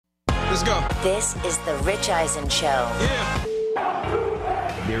Let's go. This is the Rich Eisen Show. Yeah.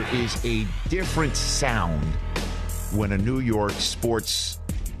 There is a different sound when a New York sports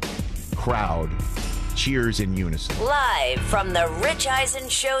crowd cheers in unison. Live from the Rich Eisen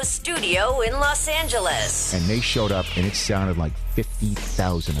Show studio in Los Angeles. And they showed up, and it sounded like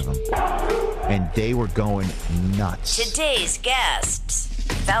 50,000 of them. And they were going nuts. Today's guests: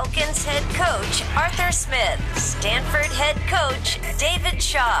 Falcons head coach Arthur Smith, Stanford head coach David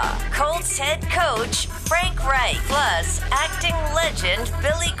Shaw, Colts head coach Frank Reich, plus acting legend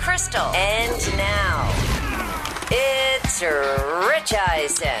Billy Crystal. And now, it's Rich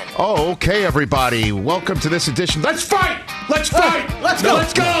Eisen. Oh, okay, everybody. Welcome to this edition. Let's fight! Let's fight! Let's go!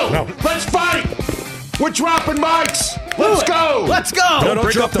 Let's go! No. Let's fight! We're dropping mics! Let's go! Let's go! Don't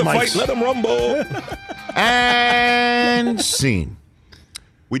break drop up the fight. mics. Let them rumble. And scene.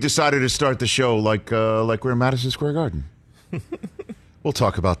 We decided to start the show like we're in Madison Square Garden. We'll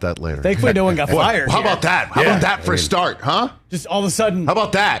talk about that later. Thankfully, no one got fired. How about that? How about that for a start, huh? Just all of a sudden. How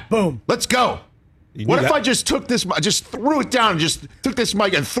about that? Boom. Let's go. What if that? I just took this, just threw it down, just took this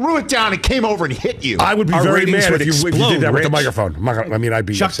mic and threw it down and came over and hit you? I would be Our very ratings mad would if you explode, did that with the Rich. microphone. I mean, I'd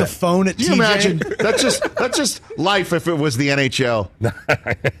be Chuck the upset. phone at Can TJ. you imagine? That's just life if it was the NHL.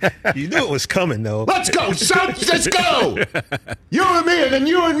 You knew it was coming, though. Let's go, son. Let's go. You and me, and then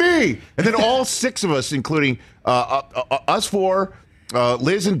you and me. And then all six of us, including us four,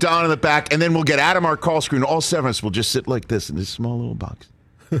 Liz and Don in the back, and then we'll get Adam, our call screen. All seven of us will just sit like this in this small little box.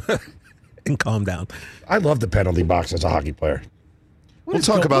 And calm down. I love the penalty box as a hockey player. We'll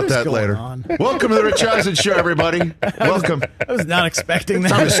talk about that later. Welcome to the Rich Eisen Show, everybody. Welcome. I was not expecting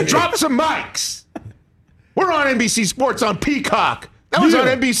Time to that. drop some mics. We're on NBC Sports on Peacock. That was on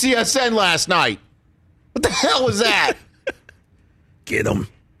NBCSN last night. What the hell was that? Get them.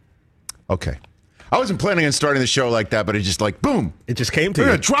 Okay. I wasn't planning on starting the show like that, but it just like, boom. It just came to We're you.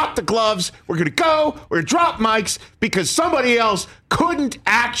 going to drop the gloves. We're going to go. We're going to drop mics because somebody else couldn't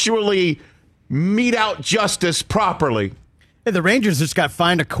actually mete out justice properly. Hey, the Rangers just got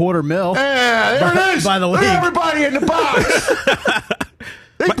fined $250,000. Yeah, there it is. By the Look league. at everybody in the box.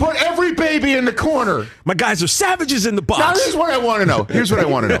 They put every baby in the corner. My guys are savages in the box. Now, here's what I want to know. Here's what I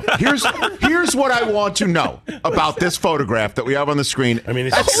want to know. Here's what I want to know about this photograph that we have on the screen. I mean,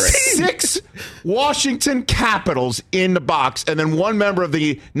 it's That's great. 6 Washington Capitals in the box, and then one member of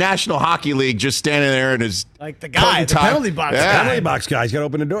the National Hockey League just standing there in his Like the guy, the penalty box Yeah. guy. Penalty box guys got to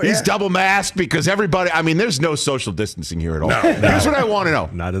open the door. He's yeah. double masked because everybody. I mean, there's no social distancing here at all. Here's what I want to know.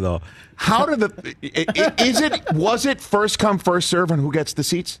 Not at all. How did was it first come first serve on who gets the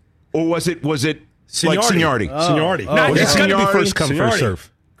seats, or was it like seniority? Seniority. No, Was it it's got to be seniority? first come, Seniority. first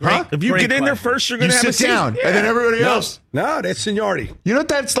serve. Huh? If you Great get in there question. first, you're You going to have a sit seat. down, and then everybody else. No, that's seniority. You know what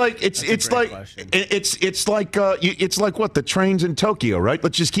that's like? It's great like question. it's like what the trains in Tokyo, right?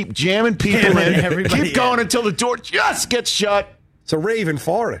 Let's just keep jamming people Jamming in, everybody keep going in. until the door just gets shut. It's a rave in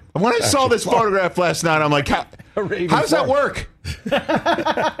Florida. And when I saw this photograph last night, I'm like, how does that work?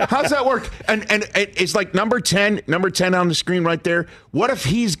 How does that work? And it's like number 10 on the screen right there. What if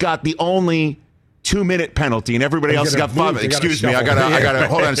he's got the only 2-minute penalty and everybody else has got 5? Excuse me, I gotta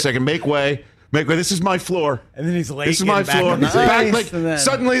hold on a second. Make way. This is my floor. And then he's late. This is my getting back floor. on the Back, ice, like, and then-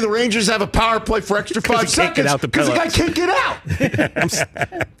 suddenly the Rangers have a power play for extra 5 he can't get seconds out the because the guy pellets. can't get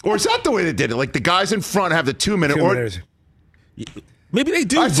out. Or is that the way they did it? Like the guys in front have the 2-minute. Maybe they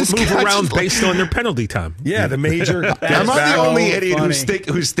do I just- move I around just- based on their penalty time. Yeah, the major. Am I back. the only so idiot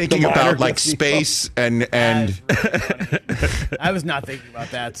funny. who's thinking The minor. about like space and I was not thinking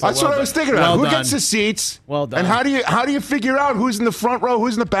about that. So that's well what I was done. thinking about. Well Who done. gets the seats? Well done. And how do you figure out who's in the front row,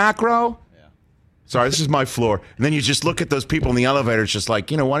 who's in the back row? Yeah. Sorry, this is my floor. And then you just look at those people in the elevator. It's just like,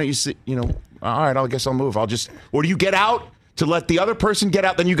 why don't you sit? All right, I guess I'll move. Or do you get out to let the other person get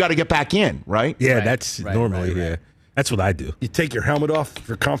out? Then you got to get back in, right? Yeah, Right, that's right, normally, right. yeah. That's what I do. You take your helmet off if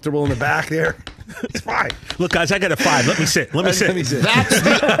you're comfortable in the back there. It's fine. Look, guys, I got a 5. Let me sit. Let me sit. That's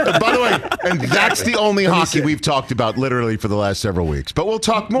by the way, and that's the only hockey we've talked about literally for the last several weeks. But we'll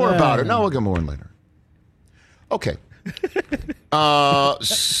talk more about it. No, we'll get more in later. Okay.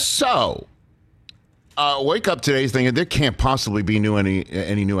 Wake up today's thinking there can't possibly be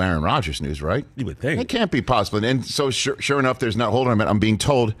any new Aaron Rodgers news, right? You would think. It can't be possible. And so sure enough, there's not. Hold on a minute. I'm being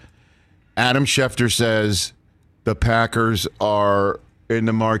told Adam Schefter says the Packers are in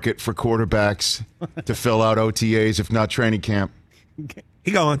the market for quarterbacks to fill out OTAs, if not training camp.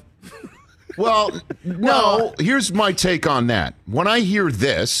 He gone. Well, no. Here's my take on that. When I hear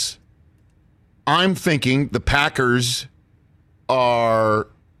this, I'm thinking the Packers are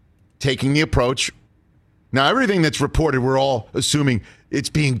taking the approach. Now, everything that's reported, we're all assuming it's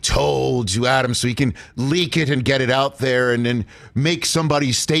being told to Adam so he can leak it and get it out there and then make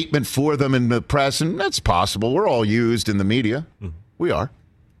somebody's statement for them in the press. And that's possible. We're all used in the media. Mm-hmm. We are.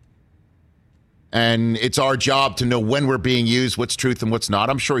 And it's our job to know when we're being used, what's truth and what's not.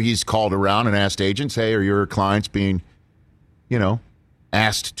 I'm sure he's called around and asked agents, hey, are your clients being,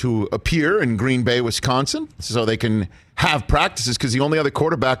 asked to appear in Green Bay, Wisconsin so they can have practices? Because the only other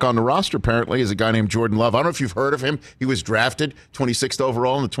quarterback on the roster apparently is a guy named Jordan Love. I don't know if you've heard of him. He was drafted 26th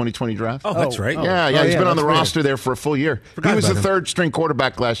overall in the 2020 draft. Oh, that's right. Yeah, he's been on the roster there for a full year. He was the third-string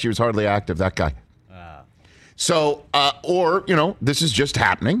quarterback last year. He was hardly active, that guy. So, this is just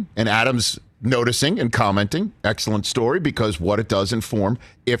happening, and Adam's noticing and commenting. Excellent story, because what it does inform,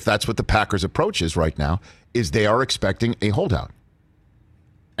 if that's what the Packers' approach is right now, is they are expecting a holdout.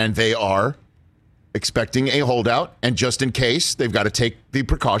 And they are expecting a holdout, and just in case, they've got to take the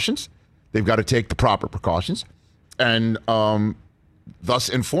precautions. They've got to take the proper precautions, and thus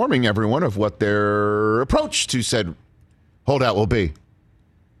informing everyone of what their approach to said holdout will be.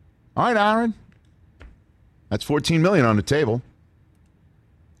 All right, Aaron. That's $14 million on the table.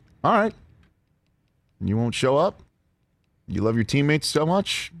 All right. You won't show up? You love your teammates so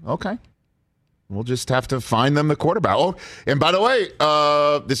much? Okay. We'll just have to find them the quarterback. Oh, and by the way,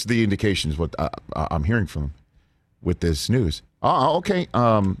 this is the indications what I'm hearing from them with this news. Okay.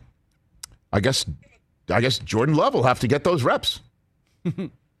 I guess Jordan Love will have to get those reps.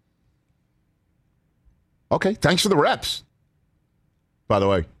 Okay. Thanks for the reps, by the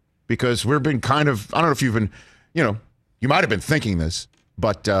way, because we've been kind of, I don't know if you've been, you might have been thinking this,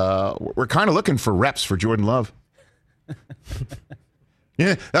 but we're kind of looking for reps for Jordan Love.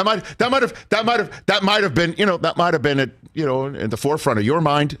 Yeah, that might have been at in the forefront of your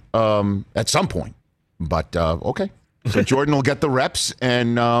mind at some point. But okay, so Jordan will get the reps,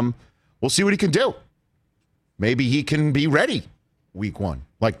 and we'll see what he can do. Maybe he can be ready week one.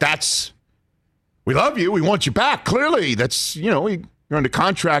 We love you, we want you back. Clearly, that's you're under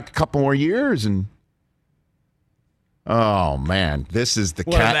contract a couple more years, and oh man, this is the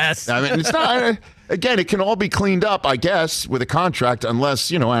cat. I mean, it's not. Again, it can all be cleaned up, I guess, with a contract,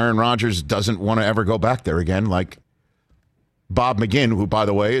 unless, Aaron Rodgers doesn't want to ever go back there again, like Bob McGinn, who, by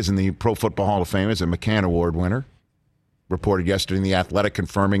the way, is in the Pro Football Hall of Fame, is a McCann Award winner, reported yesterday in The Athletic,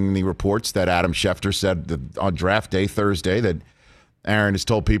 confirming the reports that Adam Schefter said on draft day, Thursday, that Aaron has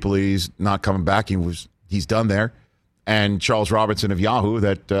told people he's not coming back. He's done there. And Charles Robinson of Yahoo,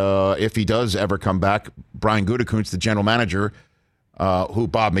 that if he does ever come back, Brian Gutekunst, the general manager, who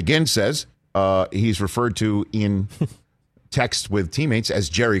Bob McGinn says, he's referred to in text with teammates as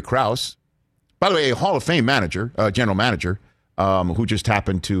Jerry Krause. By the way, a Hall of Fame manager, general manager, who just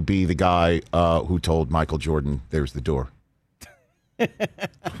happened to be the guy who told Michael Jordan, there's the door.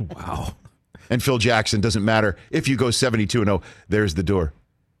 Wow. And Phil Jackson, doesn't matter if you go 72-0, there's the door.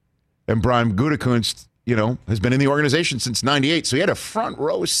 And Brian Gutekunst, has been in the organization since 98, so he had a front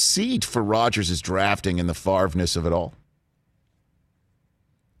row seat for Rodgers' drafting and the Favre-ness of it all.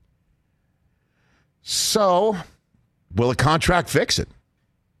 So, will a contract fix it?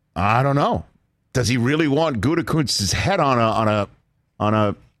 I don't know. Does he really want Gutekunst's head on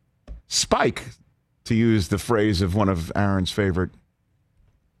a spike, to use the phrase of one of Aaron's favorite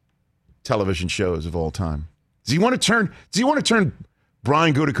television shows of all time? Does he want to turn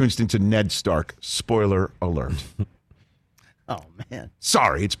Brian Gutekunst into Ned Stark? Spoiler alert. Oh man.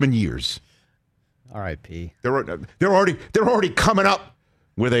 Sorry, it's been years. R.I.P. They're already coming up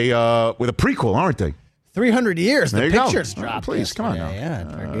with a prequel, aren't they? 300 years. There the you pictures go. dropped. Please, come on now. Yeah,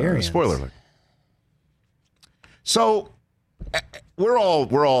 Targaryens. Spoiler alert. So we're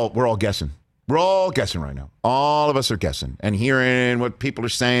all guessing. We're all guessing right now. All of us are guessing and hearing what people are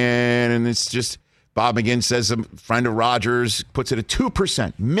saying, and it's just Bob McGinn says a friend of Rodgers puts it at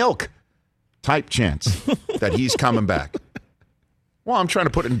 2% milk type chance that he's coming back. Well, I'm trying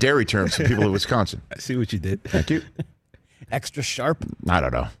to put it in dairy terms for people in Wisconsin. I see what you did. Thank you. Extra sharp. I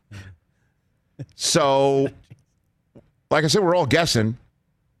don't know. So, like I said, we're all guessing.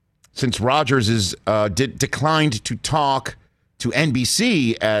 Since Rodgers declined to talk to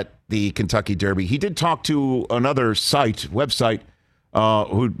NBC at the Kentucky Derby, he did talk to another website,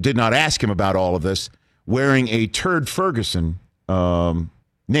 who did not ask him about all of this, wearing a Turd Ferguson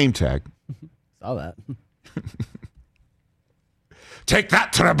name tag. Saw that. Take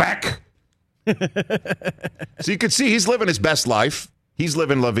that to the back. So you can see he's living his best life. He's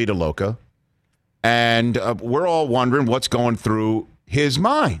living La Vida Loca. And we're all wondering what's going through his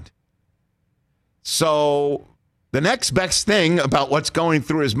mind. So the next best thing about what's going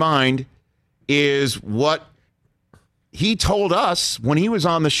through his mind is what he told us when he was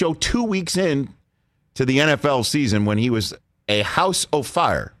on the show 2 weeks in to the NFL season, when he was a house of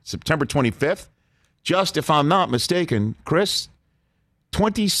fire, September 25th. Just, if I'm not mistaken, Chris,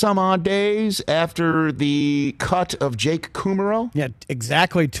 20-some-odd days after the cut of Jake Kummerow? Yeah,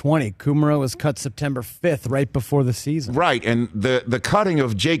 exactly 20. Kummerow was cut September 5th, right before the season. Right, and the cutting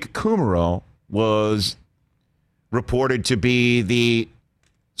of Jake Kummerow was reported to be the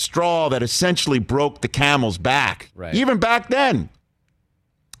straw that essentially broke the camel's back. Right. Even back then,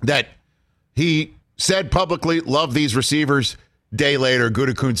 that he said publicly, love these receivers. Day later,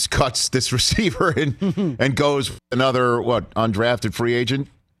 Gutekunst cuts this receiver and goes with another, undrafted free agent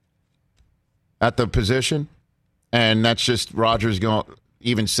at the position. And that's just Rodgers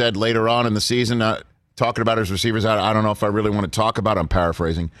even said later on in the season, talking about his receivers. I don't know if I really want to talk about it. I'm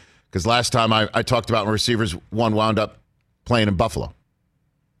paraphrasing. Because last time I talked about my receivers, one wound up playing in Buffalo.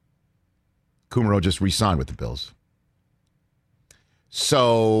 Kummerow just re-signed with the Bills.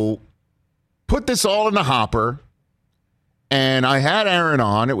 So put this all in the hopper. And I had Aaron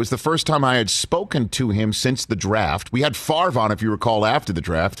on. It was the first time I had spoken to him since the draft. We had Favre on, if you recall, after the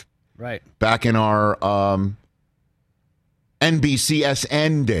draft. Right. Back in our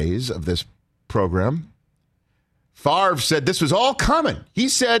NBCSN days of this program. Favre said this was all coming. He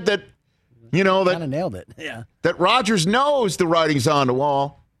said that, Kind of nailed it. Yeah. that Rodgers knows the writing's on the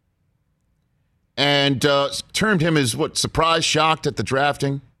wall. And termed him as, surprised, shocked at the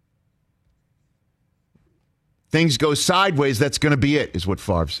drafting. Things go sideways, that's going to be it, is what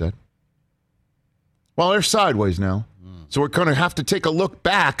Favre said. Well, they're sideways now. So we're going to have to take a look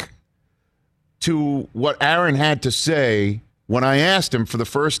back to what Aaron had to say when I asked him for the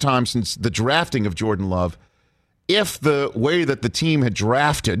first time since the drafting of Jordan Love, if the way that the team had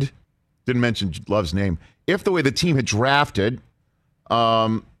drafted, didn't mention Love's name, if the way the team had drafted,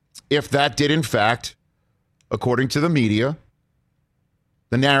 if that did in fact, according to the media,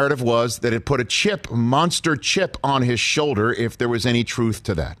 the narrative was that it put a monster chip on his shoulder, if there was any truth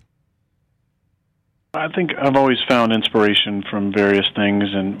to that. I think I've always found inspiration from various things,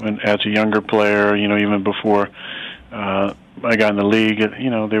 and as a younger player, even before I got in the league,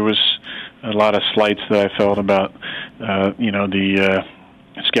 there was a lot of slights that I felt about, the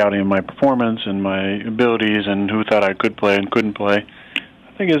scouting of my performance and my abilities and who thought I could play and couldn't play.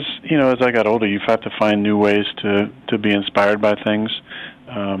 I think as I got older, you've had to find new ways to be inspired by things.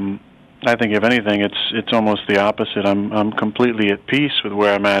 I think if anything, it's almost the opposite. I'm completely at peace with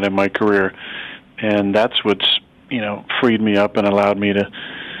where I'm at in my career, and that's what's freed me up and allowed me to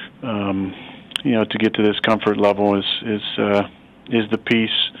to get to this comfort level is the peace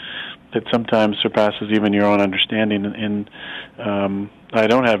that sometimes surpasses even your own understanding. And I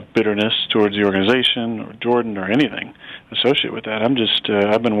don't have bitterness towards the organization or Jordan or anything associated with that. I'm just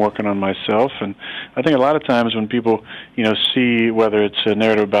I've been working on myself, and I think a lot of times when people see whether it's a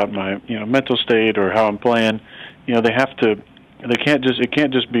narrative about my mental state or how I'm playing, it can't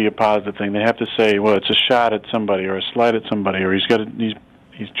just be a positive thing. They have to say, well, it's a shot at somebody or a slight at somebody, or he's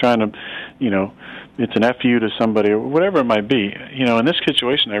trying to it's an FU to somebody or whatever it might be. In this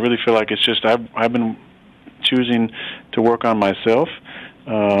situation, I really feel like it's just I've been choosing to work on myself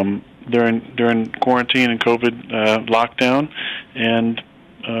during quarantine and COVID lockdown, and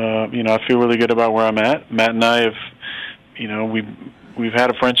I feel really good about where I'm at. Matt and I have, we've had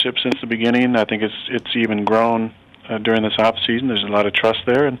a friendship since the beginning. I think it's even grown during this off season. There's a lot of trust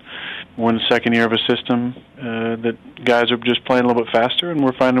there, and we're in the second year of a system that guys are just playing a little bit faster, and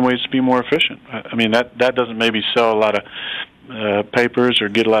we're finding ways to be more efficient. I mean, that doesn't maybe sell a lot of papers or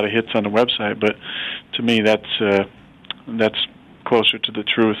get a lot of hits on the website, but to me, that's closer to the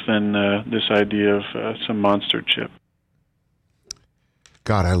truth than this idea of some monster chip.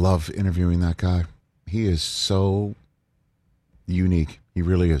 God, I love interviewing that guy. He is so unique. He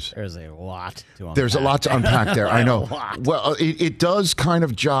really is. There's a lot to unpack. There's a lot to unpack there. I know. A lot. Well, it does kind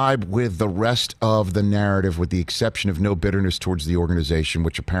of jibe with the rest of the narrative, with the exception of no bitterness towards the organization,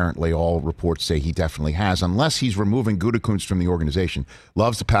 which apparently all reports say he definitely has, unless he's removing Gutekunst from the organization.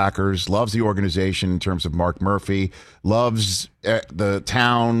 Loves the Packers, loves the organization in terms of Mark Murphy, loves the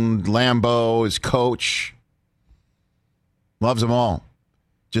town, Lambeau, his coach, loves them all.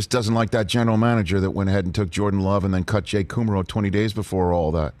 Just doesn't like that general manager that went ahead and took Jordan Love and then cut Jake Kummerow 20 days before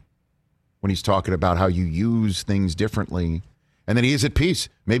all that. When he's talking about how you use things differently. And then he is at peace.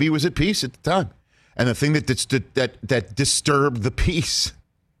 Maybe he was at peace at the time. And the thing that disturbed the peace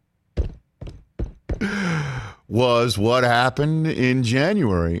was what happened in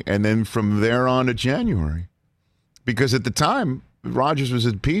January. And then from there on to January. Because at the time, Rodgers was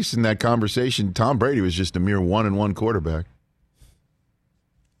at peace in that conversation. Tom Brady was just a mere 1-1 quarterback.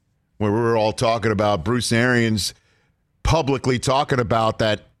 Where we were all talking about Bruce Arians publicly talking about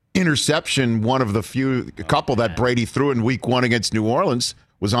that interception, one of the couple that Brady threw in week 1 against New Orleans,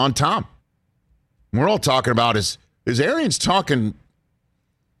 was on Tom. We're all talking about is Arians talking,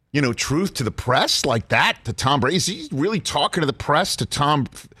 truth to the press like that to Tom Brady? Is he really talking to the press to Tom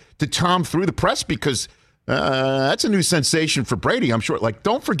through the press? Because that's a new sensation for Brady, I'm sure. Like,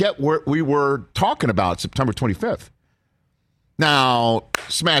 don't forget what we were talking about September 25th. Now,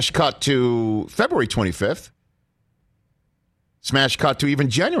 smash cut to February 25th. Smash cut to even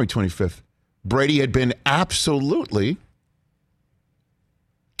January 25th. Brady had been absolutely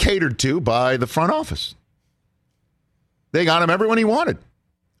catered to by the front office. They got him everyone he wanted.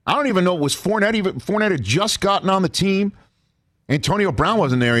 I don't even know it was Fournette. Fournette had just gotten on the team. Antonio Brown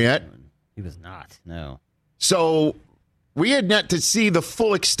wasn't there yet. He was not, no. So we had yet to see the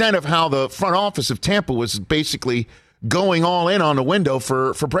full extent of how the front office of Tampa was basically going all in on the window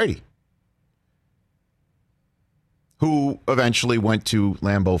for Brady, who eventually went to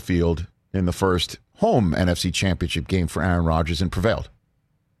Lambeau Field in the first home NFC Championship game for Aaron Rodgers and prevailed,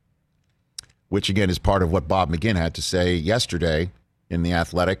 which, again, is part of what Bob McGinn had to say yesterday in The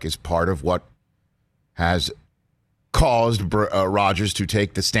Athletic, is part of what has caused Rodgers to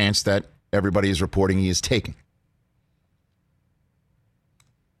take the stance that everybody is reporting he is taking.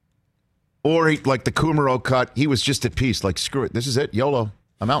 Or, like the Kumaro cut, he was just at peace. Like, screw it. This is it. YOLO.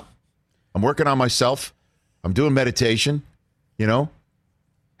 I'm out. I'm working on myself. I'm doing meditation, heading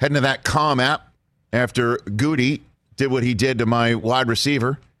to that Calm app after Goody did what he did to my wide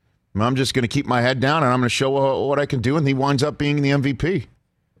receiver. I'm just going to keep my head down, and I'm going to show what I can do, and he winds up being the MVP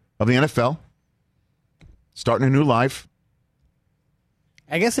of the NFL, starting a new life.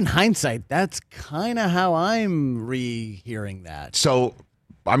 I guess in hindsight, that's kind of how I'm rehearing that. So,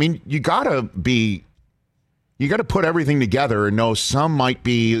 I mean, you got to put everything together and know some might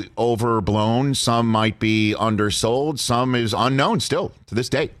be overblown, some might be undersold, some is unknown still to this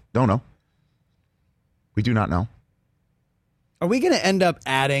day. Don't know. We do not know. Are we going to end up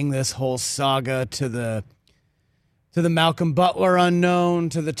adding this whole saga to the Malcolm Butler unknown,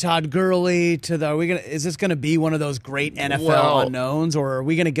 to the Todd Gurley, is this going to be one of those great NFL unknowns, or are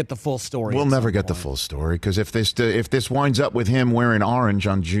we going to get the full story? We'll never get the full story, because if this winds up with him wearing orange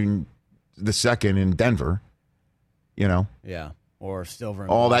on June the 2nd in Denver, yeah, or silver and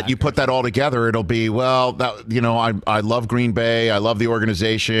all black, that, you put that all together, it'll be, I love Green Bay, I love the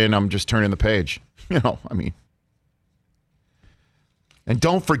organization, I'm just turning the page. And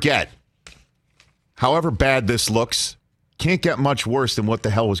don't forget, however bad this looks, can't get much worse than what the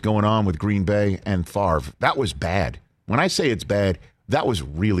hell was going on with Green Bay and Favre. That was bad. When I say it's bad, that was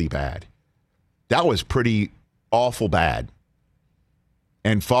really bad. That was pretty awful bad.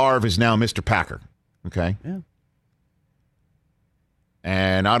 And Favre is now Mr. Packer. Okay? Yeah.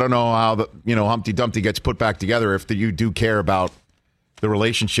 And I don't know how Humpty Dumpty gets put back together if you do care about the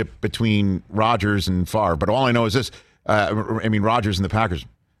relationship between Rodgers and Favre. But all I know is this. Rodgers and the Packers.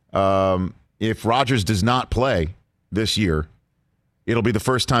 If Rodgers does not play this year, it'll be the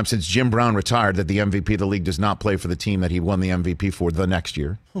first time since Jim Brown retired that the MVP of the league does not play for the team that he won the MVP for the next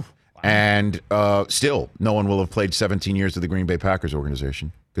year. Wow. And still, no one will have played 17 years of the Green Bay Packers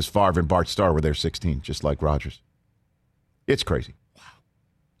organization, because Favre and Bart Starr were there 16, just like Rodgers. It's crazy. Wow.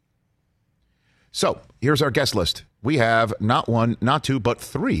 So here's our guest list. We have not one, not two, but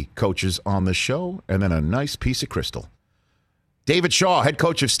 3 coaches on the show, and then a nice piece of crystal. David Shaw, head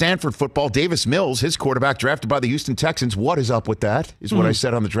coach of Stanford football. Davis Mills, his quarterback, drafted by the Houston Texans. What is up with that, is what I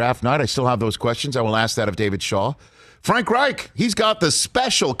said on the draft night. I still have those questions. I will ask that of David Shaw. Frank Reich, he's got the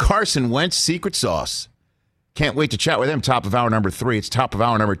special Carson Wentz secret sauce. Can't wait to chat with him. Top of hour number 3. It's top of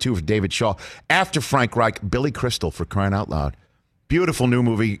hour number 2 for David Shaw. After Frank Reich, Billy Crystal, for crying out loud. Beautiful new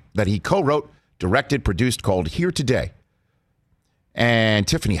movie that he co-wrote, directed, produced, called Here Today. And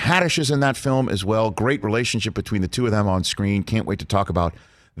Tiffany Haddish is in that film as well. Great relationship between the two of them on screen. Can't wait to talk about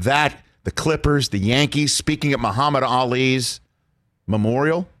that. The Clippers, the Yankees. Speaking at Muhammad Ali's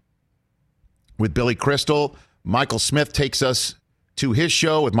memorial with Billy Crystal, Michael Smith takes us to his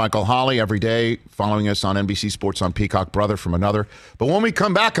show with Michael Holley every day, following us on NBC Sports on Peacock, brother from another. But when we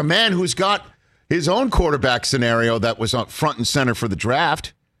come back, a man who's got his own quarterback scenario that was up front and center for the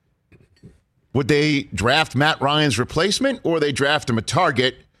draft. Would they draft Matt Ryan's replacement, or they draft him a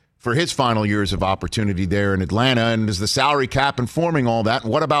target for his final years of opportunity there in Atlanta? And is the salary cap informing all that?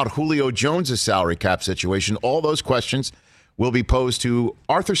 And what about Julio Jones' salary cap situation? All those questions will be posed to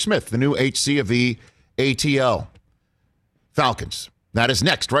Arthur Smith, the new HC of the ATL Falcons. That is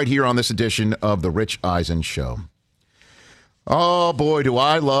next, right here on this edition of the Rich Eisen Show. Oh, boy, do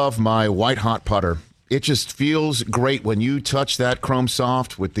I love my white hot putter. It just feels great when you touch that Chrome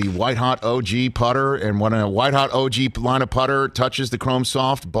Soft with the White Hot OG putter, and when a White Hot OG line of putter touches the Chrome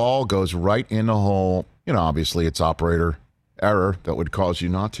Soft, ball goes right in the hole. Obviously it's operator error that would cause you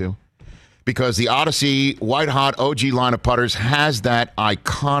not to. Because the Odyssey White Hot OG line of putters has that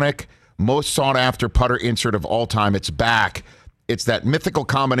iconic, most sought-after putter insert of all time. It's back. It's that mythical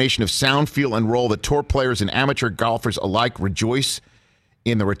combination of sound, feel, and roll that tour players and amateur golfers alike rejoice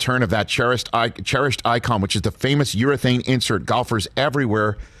in the return of that cherished icon, which is the famous urethane insert golfers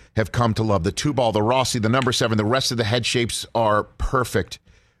everywhere have come to love. The 2-ball, the Rossi, the number 7, the rest of the head shapes are perfect.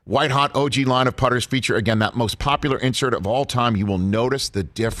 White Hot OG line of putters feature, again, that most popular insert of all time. You will notice the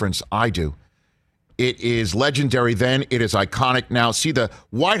difference. I do. It is legendary then. It is iconic now. See the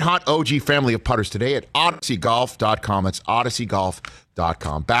White Hot OG family of putters today at odysseygolf.com. It's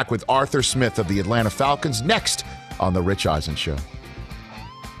odysseygolf.com. Back with Arthur Smith of the Atlanta Falcons next on The Rich Eisen Show.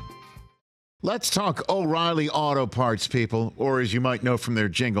 Let's talk O'Reilly Auto Parts, people, or as you might know from their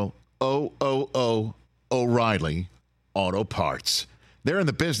jingle, O'Reilly Auto Parts. They're in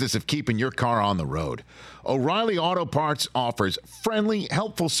the business of keeping your car on the road. O'Reilly Auto Parts offers friendly,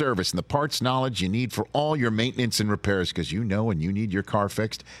 helpful service and the parts knowledge you need for all your maintenance and repairs, because you know when you need your car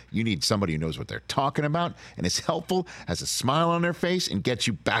fixed, you need somebody who knows what they're talking about and is helpful, has a smile on their face, and gets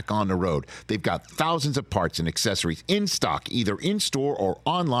you back on the road. They've got thousands of parts and accessories in stock, either in-store or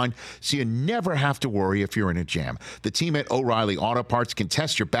online, so you never have to worry if you're in a jam. The team at O'Reilly Auto Parts can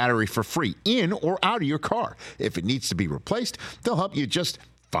test your battery for free in or out of your car. If it needs to be replaced, they'll help you just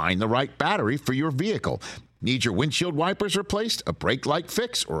find the right battery for your vehicle. Need your windshield wipers replaced, a brake light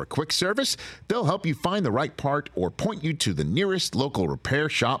fix, or a quick service? They'll help you find the right part or point you to the nearest local repair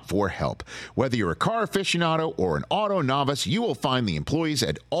shop for help. Whether you're a car aficionado or an auto novice, you will find the employees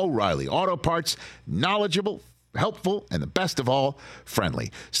at O'Reilly Auto Parts knowledgeable, helpful, and the best of all,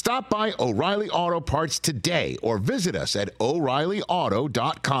 friendly. Stop by O'Reilly Auto Parts today or visit us at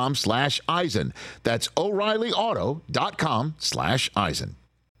O'ReillyAuto.com/Eisen. That's O'ReillyAuto.com/Eisen.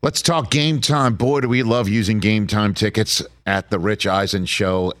 Let's talk Game Time. Boy, do we love using Game Time tickets at the Rich Eisen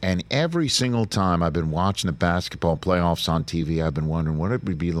Show. And every single time I've been watching the basketball playoffs on TV, I've been wondering what it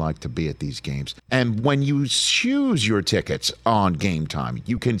would be like to be at these games. And when you choose your tickets on Game Time,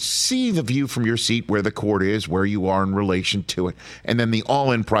 you can see the view from your seat where the court is, where you are in relation to it, and then the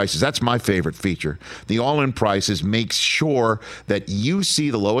all-in prices. That's my favorite feature. The all-in prices makes sure that you see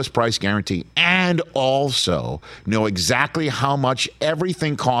the lowest price guarantee and also know exactly how much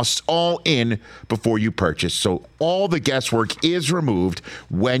everything costs all in before you purchase. So all the guesswork is removed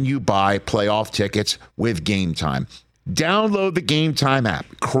when you buy playoff tickets with Game Time. Download the Game Time app,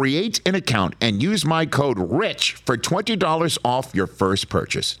 create an account, and use my code RICH for $20 off your first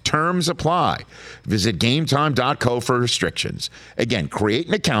purchase. Terms apply. Visit GameTime.co for restrictions. Again, create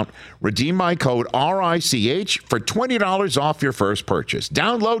an account, redeem my code RICH for $20 off your first purchase.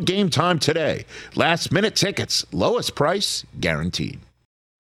 Download Game Time today. Last minute tickets, lowest price guaranteed.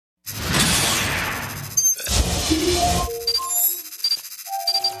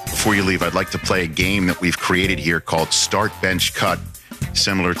 Before you leave, I'd like to play a game that we've created here called Start, Bench, Cut,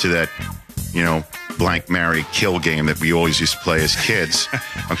 similar to that, blank, marry, kill game that we always used to play as kids.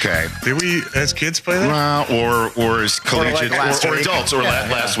 Okay. Did we, as kids, play that? Or as collegiate, or adults, or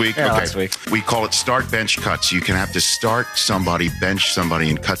last week. Yeah, okay. last week. We call it Start, Bench, Cut. So you can have to start somebody, bench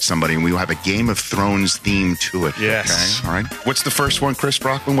somebody, and cut somebody, and we will have a Game of Thrones theme to it. Yes. Okay. All right. What's the first one, Chris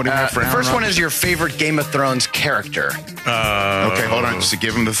Brockman? What do you have for The Aaron first one Rodgers? is your favorite Game of Thrones character. Okay, hold on. Just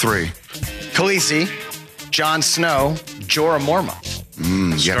give him the three. Khaleesi, Jon Snow, Jorah Mormont.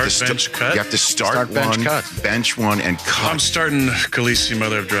 Bench, cut? You have to start one, bench, cut. bench one, and cut. I'm starting Khaleesi,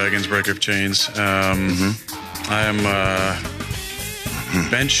 Mother of Dragons, Breaker of Chains. I am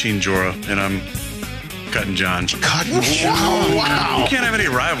benching Jorah, and I'm cutting Jon. Cutting wow. You can't have any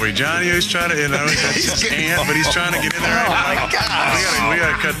rivalry. Jon, he's trying to, he's but he's trying to get in there. Oh, my God. We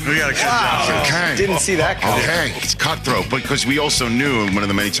gotta cut Jon. Okay. Didn't see that coming. Okay, it's cutthroat, because we also knew, and one of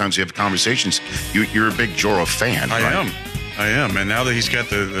the many times we have conversations, you're a big Jorah fan, right? I am, and now that he's got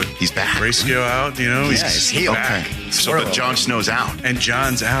the He's back. grayscale out, he's healed. back. Okay. So, but Jon Snow's out. And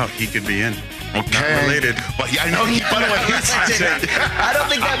Jon's out. He could be in. Okay. Not related. But yeah, I know. I don't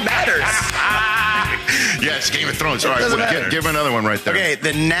think that matters. Yeah, it's Game of Thrones. All right, give another one right there. Okay,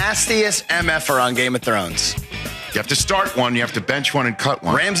 the nastiest MFer on Game of Thrones. You have to start one, you have to bench one, and cut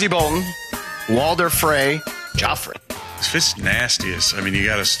one. Ramsay Bolton, Walder Frey, Joffrey. If it's nastiest, you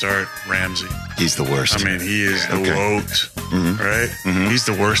got to start Ramsay. He's the worst. He is the goat, right? He's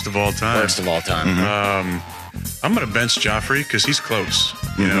the worst of all time. Worst of all time. I'm going to bench Joffrey because he's close.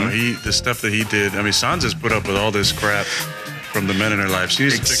 The stuff that he did. Sansa's put up with all this crap from the men in her life. She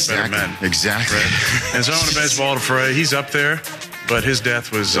needs to pick better men. Exactly. Right? And so I want to bench Walter Frey. He's up there, but his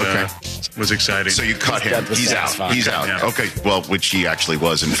death was exciting. So you cut him. He's out. satisfying. He's out. Yeah. Okay. Well, which he actually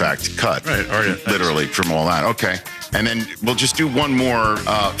was, in fact, cut. Right. All right. Literally from all that. Okay. And then we'll just do one more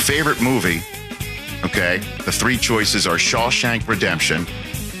favorite movie. Okay. The three choices are Shawshank Redemption,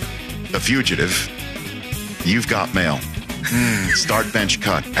 The Fugitive, You've Got Mail. Start, bench,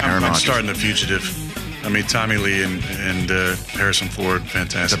 cut. Aaron I'm Rodgers. starting The Fugitive. I mean, Tommy Lee and Harrison Ford,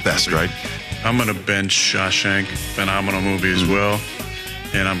 fantastic. The best, movie. right? I'm going to bench Shawshank, phenomenal movie as well.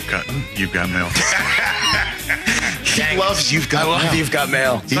 And I'm cutting You've Got Mail. He loves You've Got I love Mail. You've Got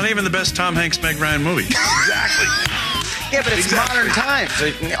Mail. It's not even the best Tom Hanks, Meg Ryan movie. Exactly. Yeah, but it's modern times.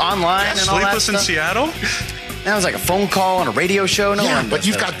 Online and all that Sleepless in stuff. Seattle? That was like a phone call on a radio show. No Yeah, one but does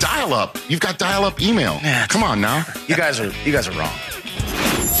you've that. got dial-up. You've got dial-up email. Yeah, Come on now. You guys are wrong.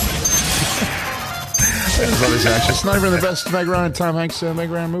 Brothers Action. It's not even the best Meg Ryan, Tom Hanks,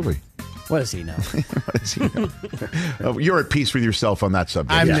 Meg Ryan movie. What does he know? You're at peace with yourself on that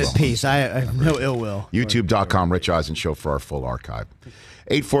subject. I'm as at well. peace. I have no ill will. YouTube.com, Rich Eisen Show for our full archive.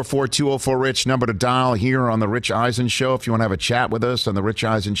 844-204-RICH, number to dial here on the Rich Eisen Show. If you want to have a chat with us on the Rich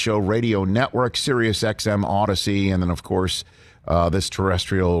Eisen Show Radio Network, Sirius XM Odyssey, and then, of course, this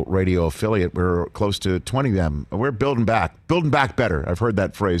terrestrial radio affiliate. We're close to 20 of them. We're building back better. I've heard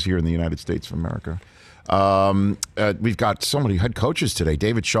that phrase here in the United States of America. We've got so many head coaches today.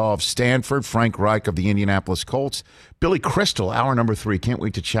 David Shaw of Stanford, Frank Reich of the Indianapolis Colts, Billy Crystal, hour number 3. Can't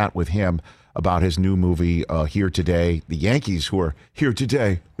wait to chat with him about his new movie, Here Today. The Yankees, who are here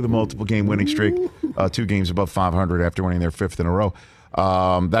today with a multiple game winning streak, 2 games above 500 after winning their 5th in a row.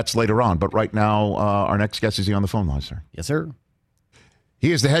 That's later on. But right now, our next guest, is he on the phone line, sir? Yes, sir.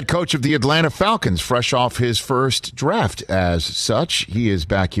 He is the head coach of the Atlanta Falcons, fresh off his first draft as such. He is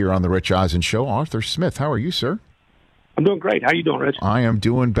back here on the Rich Eisen Show. Arthur Smith, how are you, sir? I'm doing great. How you doing, Rich? I am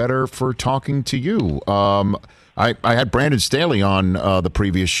doing better for talking to you. I had Brandon Staley on the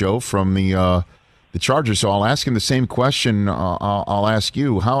previous show from the Chargers, so I'll ask him the same question. I'll ask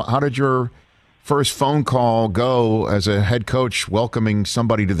you. How did your first phone call go as a head coach welcoming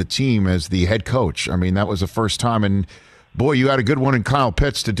somebody to the team as the head coach? I mean, that was the first time, and boy, you had a good one in Kyle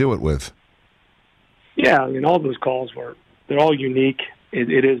Pitts to do it with. Yeah, I mean, all those calls they're all unique.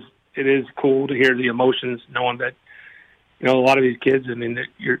 It is cool to hear the emotions, knowing that, you know, a lot of these kids, I mean,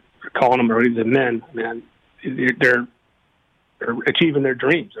 you're calling them already the men, man. They're achieving their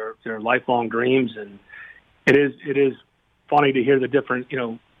dreams, their lifelong dreams, and it is funny to hear the different, you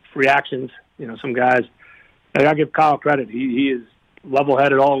know, reactions. You know, some guys, I gotta give Kyle credit. He is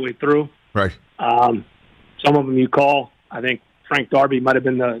level-headed all the way through. Right. Some of them you call. I think Frank Darby might have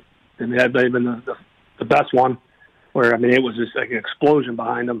been the best one, where, I mean, it was just like an explosion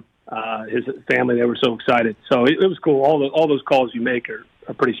behind him. His family, they were so excited. So it was cool. All those calls you make are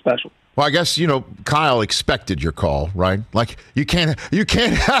pretty special. Well, I guess, you know, Kyle expected your call, right? Like you can't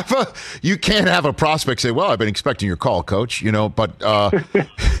have a prospect say, "Well, I've been expecting your call, coach," you know, but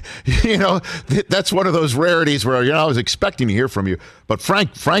you know, that's one of those rarities where, you know, I was expecting to hear from you. But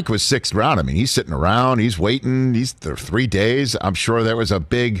Frank was 6th round. I mean, he's sitting around, he's waiting, he's there 3 days. I'm sure there was a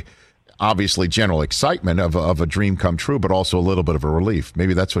big, obviously, general excitement of a dream come true, but also a little bit of a relief.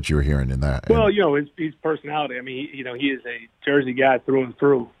 Maybe that's what you were hearing in that. Well, you know, his personality. I mean, you know, he is a Jersey guy through and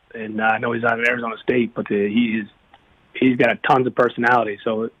through. And I know he's out of Arizona State, but he's got tons of personality.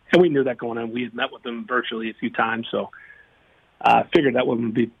 So, and we knew that going on. We had met with him virtually a few times, so I figured that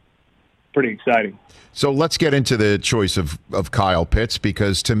would be pretty exciting. So let's get into the choice of Kyle Pitts,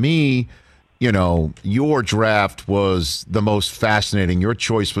 because to me, you know, your draft was the most fascinating. Your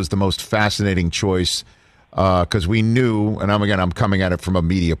choice was the most fascinating choice because we knew, and I'm coming at it from a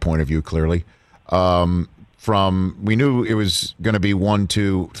media point of view, clearly. We knew it was going to be 1,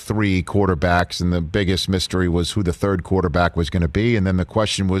 2, 3 quarterbacks, and the biggest mystery was who the third quarterback was going to be. And then the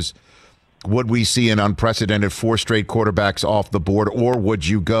question was, would we see an unprecedented 4 straight quarterbacks off the board, or would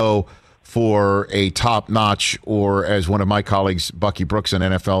you go for a top-notch, or as one of my colleagues, Bucky Brooks on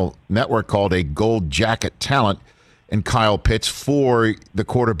NFL Network, called a gold jacket talent in Kyle Pitts for the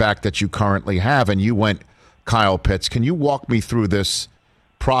quarterback that you currently have? And you went Kyle Pitts. Can you walk me through this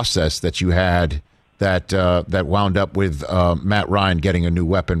process that you had that wound up with Matt Ryan getting a new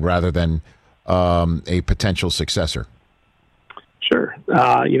weapon rather than a potential successor? Sure.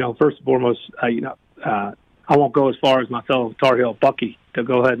 You know, first and foremost, I won't go as far as my fellow Tar Heel Bucky to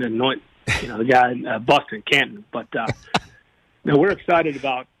go ahead and anoint, you know, the guy in Boston, Canton. But you know, we're excited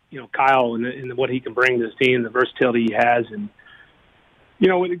about, you know, Kyle and what he can bring to this team, the versatility he has, and, you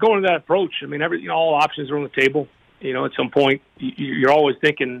know, when going to that approach, I mean, all options are on the table. You know, at some point, you're always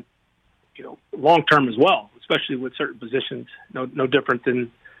thinking, you know, long term as well. especially with certain positions. No different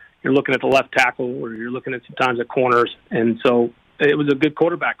than you're looking at the left tackle or you're looking at sometimes at corners. And so it was a good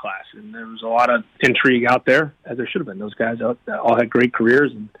quarterback class, and there was a lot of intrigue out there, as there should have been. Those guys all had great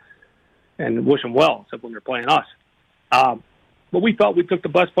careers, and wish them well, except when they're playing us. But we felt we took the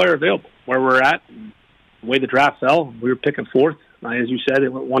best player available where we're at, and the way the draft fell. We were picking fourth. As you said, it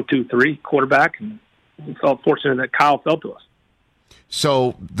went 1, 2, 3 quarterback, and we felt fortunate that Kyle fell to us.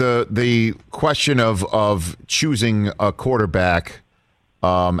 So the question of choosing a quarterback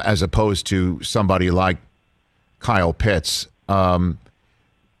as opposed to somebody like Kyle Pitts, what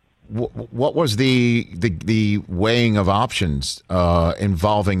was the weighing of options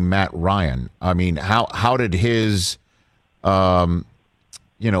involving Matt Ryan? I mean, how did his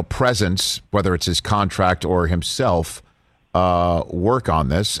presence, whether it's his contract or himself, work on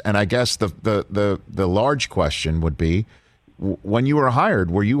this? And I guess the large question would be, when you were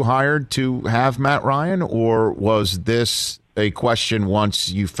hired to have Matt Ryan, or was this a question once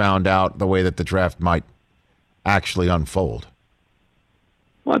you found out the way that the draft might actually unfold?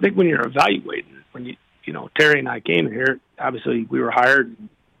 Well, I think when you're evaluating, when Terry and I came in here, obviously we were hired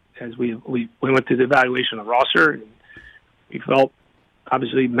as we went through the evaluation of the roster, and we felt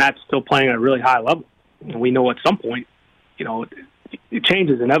obviously Matt's still playing at a really high level, and we know at some point, change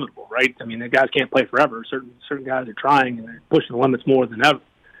is inevitable, right? I mean, the guys can't play forever. Certain guys are trying and they're pushing the limits more than ever.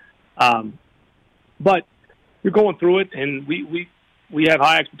 But you're going through it, and we have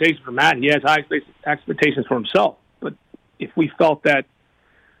high expectations for Matt. He has high expectations for himself. But if we felt that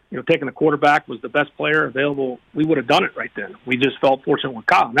taking a quarterback was the best player available, we would have done it right then. We just felt fortunate with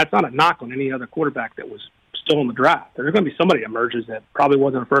Kyle, and that's not a knock on any other quarterback that was still in the draft. There's going to be somebody that emerges that probably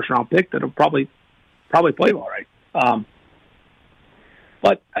wasn't a first-round pick that'll probably play all right.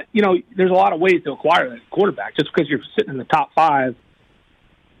 But, there's a lot of ways to acquire that quarterback. Just because you're sitting in the top 5,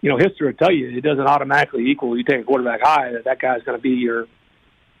 history will tell you it doesn't automatically equal you take a quarterback high, that guy's going to be your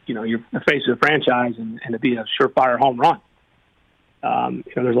face of the franchise and to be a surefire home run.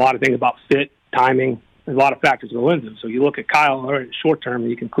 There's a lot of things about fit, timing. There's a lot of factors that go into it. So you look at Kyle, all right, short term,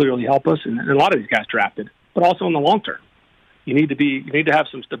 he can clearly help us, and a lot of these guys drafted. But also in the long term, you need to have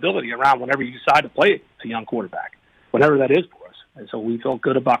some stability around whenever you decide to play a young quarterback, whatever that is for us. And so we felt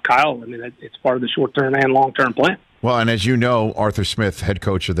good about Kyle. I mean, it's part of the short-term and long-term plan. Well, and as you know, Arthur Smith, head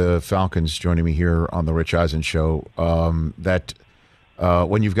coach of the Falcons, joining me here on the Rich Eisen Show, that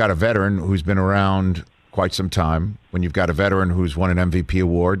when you've got a veteran who's been around quite some time, when you've got a veteran who's won an MVP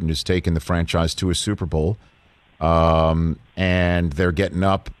award and has taken the franchise to a Super Bowl, and they're getting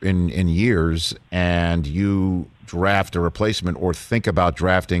up in years, and you draft a replacement or think about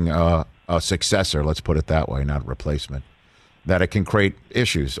drafting a successor, let's put it that way, not a replacement, that it can create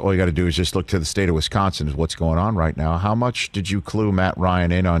issues. All you got to do is just look to the state of Wisconsin is what's going on right now. How much did you clue Matt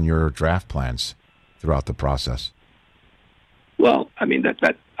Ryan in on your draft plans throughout the process? Well, I mean,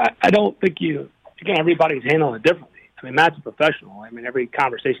 I don't think again, everybody's handling it differently. I mean, Matt's a professional. I mean, every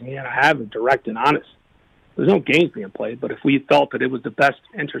conversation he and I have is direct and honest. There's no games being played, but if we felt that it was the best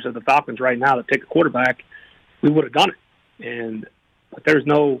interest of the Falcons right now to take a quarterback, we would have done it. But there's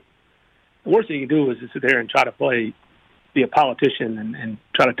the worst thing you can do is to sit there and try to be a politician and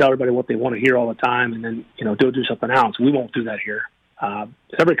try to tell everybody what they want to hear all the time, and then do something else. We won't do that here.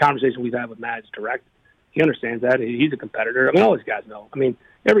 Every conversation we've had with Matt is direct. He understands that. He's a competitor. I mean, all these guys know. I mean,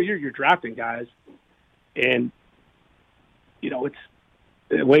 every year you're drafting guys, and it's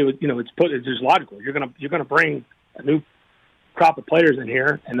the way it's just logical. You're gonna bring a new crop of players in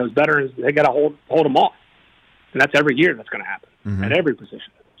here, and those veterans, they got to hold them off, and that's every year that's going to happen at every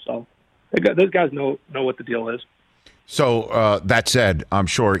position. So those guys know what the deal is. So that said, I'm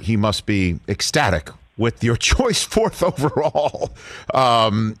sure he must be ecstatic with your choice 4th overall.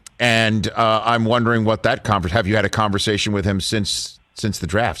 And I'm wondering what that have you had a conversation with him since the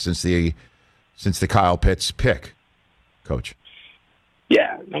draft, since the Kyle Pitts pick, Coach?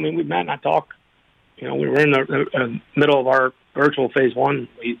 Yeah, I mean, Matt and I talk. We were in the middle of our virtual phase 1.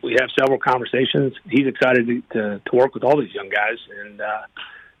 We have several conversations. He's excited to work with all these young guys, and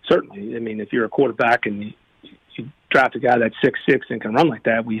certainly, I mean, if you're a quarterback and you draft a guy that's 6'6" and can run like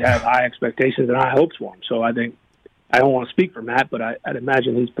that, we have high expectations and high hopes for him. So I think, I don't want to speak for Matt, but I'd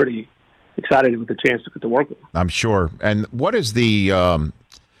imagine he's pretty excited with the chance to get to work with him. I'm sure. And what is the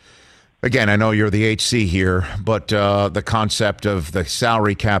again, I know you're the HC here, but the concept of the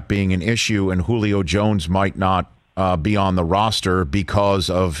salary cap being an issue and Julio Jones might not be on the roster because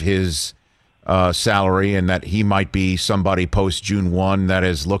of his salary, and that he might be somebody post June 1 that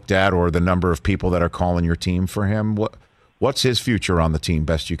is looked at, or the number of people that are calling your team for him. What's his future on the team,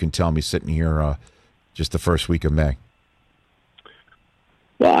 best you can tell me, sitting here just the first week of May?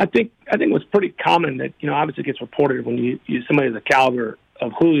 Well, I think what's pretty common that, obviously gets reported when you somebody of the caliber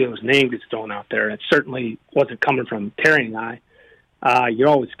of Julio's name gets thrown out there. It certainly wasn't coming from Terry and I. You're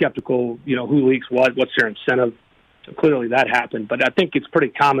always skeptical, who leaks what's their incentive. So clearly that happened. But I think it's pretty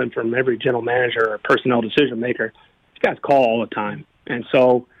common from every general manager or personnel decision maker. These guys call all the time. And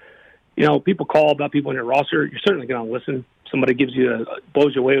so, people call about people in your roster. You're certainly going to listen. Somebody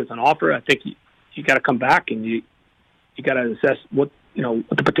blows you away with an offer. I think you got to come back and you got to assess what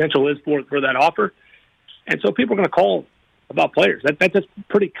the potential is for that offer. And so people are going to call about players. That's just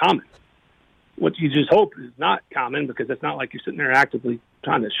pretty common. What you just hope is not common, because it's not like you're sitting there actively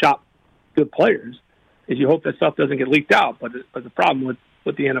trying to shop good players, is you hope that stuff doesn't get leaked out. But the problem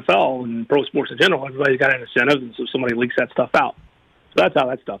with the NFL and pro sports in general, everybody's got an incentive, and so somebody leaks that stuff out. So that's how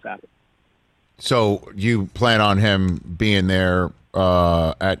that stuff happens. So you plan on him being there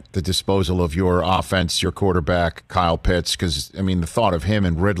at the disposal of your offense, your quarterback, Kyle Pitts? Because, the thought of him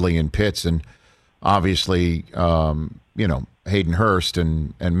and Ridley and Pitts and obviously, Hayden Hurst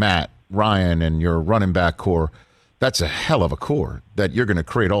and Matt Ryan and your running back core, that's a hell of a core that you're going to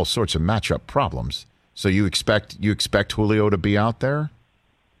create all sorts of matchup problems. So you expect Julio to be out there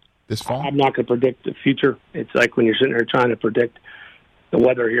this fall? I'm not going to predict the future. It's like when you're sitting there trying to predict the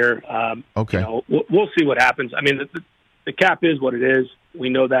weather here. Okay. We'll see what happens. The cap is what it is. We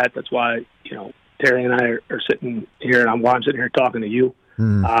know that. That's why, Terry and I are sitting here, and I'm sitting here talking to you.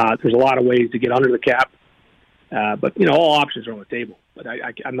 There's a lot of ways to get under the cap. But, all options are on the table. But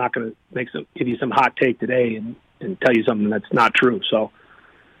I'm not going to give you some hot take today and tell you something that's not true. So,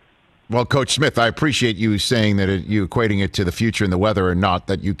 well, Coach Smith, I appreciate you saying that you equating it to the future and the weather, and not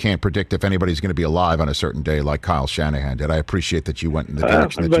that you can't predict if anybody's going to be alive on a certain day like Kyle Shanahan did. I appreciate that you went in the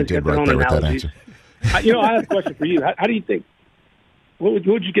direction that you did right there with that answer. I have a question for you. How do you think? What would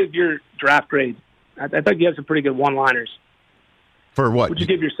you give your draft grade? I thought you had some pretty good one-liners. For what? What would you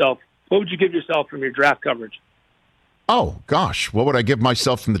give yourself? What would you give yourself from your draft coverage? Oh gosh, what would I give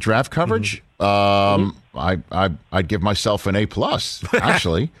myself from the draft coverage? I'd give myself an A+.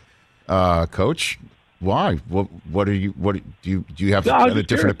 Actually, Coach. Why? What are you? What do you have a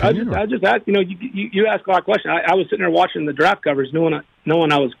different opinion? I just asked. You asked a lot of questions. I was sitting there watching the draft coverage, knowing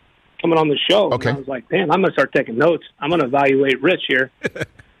I was coming on the show. Okay. And I was like, man, I'm going to start taking notes. I'm going to evaluate Rich here.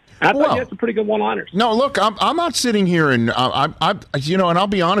 I thought you had some pretty good one-liners. No, look, I'm not sitting here and and I'll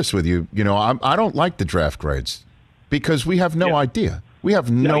be honest with you. I don't like the draft grades because we have no idea. We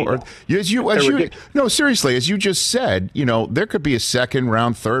have no seriously, as you just said, there could be a second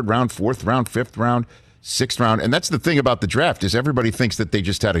round, third round, fourth round, fifth round, sixth round, and that's the thing about the draft is everybody thinks that they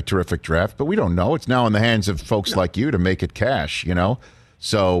just had a terrific draft, but we don't know. It's now in the hands of folks like you to make it cash,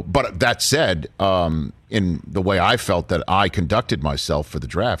 So, but that said, in the way I felt that I conducted myself for the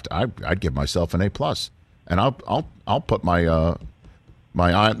draft, I'd give myself an A+, and I'll put my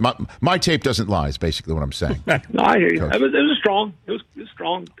tape doesn't lie. Is basically what I'm saying. No, I hear you. It was strong. It was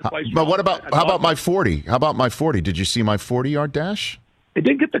strong. But what about how about my 40? How about my 40? Did you see my 40-yard dash? It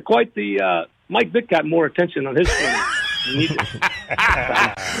didn't get quite the. Mike Vick got more attention on his 40.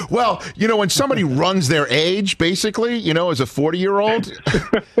 Well, when somebody runs their age, basically, as a 40-year-old,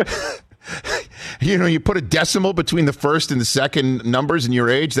 you put a decimal between the first and the second numbers in your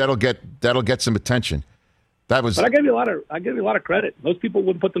age, that'll get some attention. But I give you a lot of credit. Most people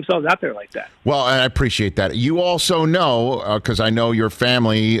wouldn't put themselves out there like that. Well, I appreciate that. You also know, because I know your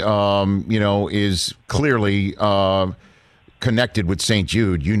family, is clearly connected with St.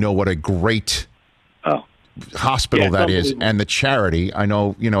 Jude. You know what a great hospital that is, and the charity. I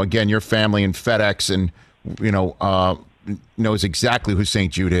know, again, your family and FedEx, and knows exactly who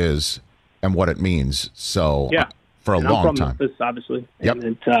St. Jude is and what it means. So, for a long time, Memphis, obviously, yep. And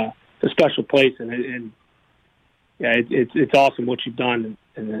it's a special place, and it's awesome what you've done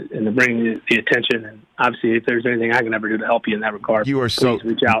and bringing the attention. And obviously, if there's anything I can ever do to help you in that regard, please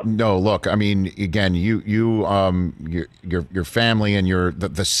reach out. No, look, again, your family and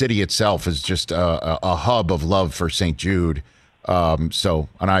the city itself is just a hub of love for St. Jude. And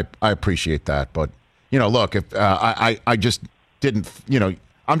I appreciate that. But look, if I just didn't,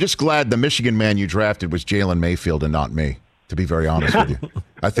 I'm just glad the Michigan man you drafted was Jalen Mayfield and not me. To be very honest with you,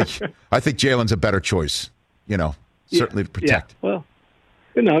 I think Jalen's a better choice. Certainly to protect. Yeah. Well,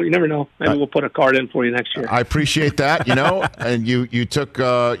 you never know. Maybe we'll put a card in for you next year. I appreciate that. And you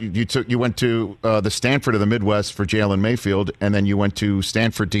went to the Stanford of the Midwest for Jalen Mayfield, and then you went to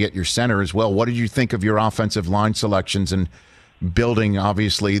Stanford to get your center as well. What did you think of your offensive line selections and building,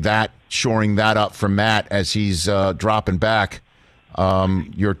 obviously, shoring that up for Matt as he's dropping back?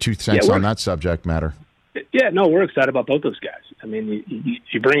 Your 2 cents on that subject matter. Yeah, no, we're excited about both those guys.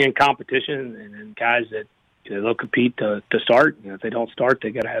 You bring in competition and guys that they'll compete to start. If they don't start,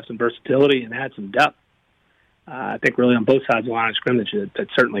 they got to have some versatility and add some depth. I think really on both sides of the line of scrimmage, that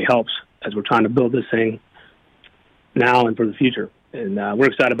certainly helps as we're trying to build this thing now and for the future. And we're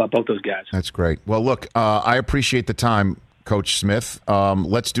excited about both those guys. That's great. Well, look, I appreciate the time, Coach Smith.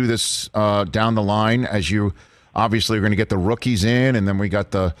 Let's do this down the line, as you obviously are going to get the rookies in, and then we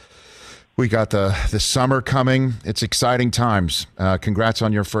got the summer coming. It's exciting times. Congrats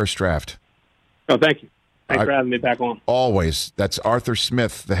on your first draft. Oh, thank you. Thanks for having me back on. Always. That's Arthur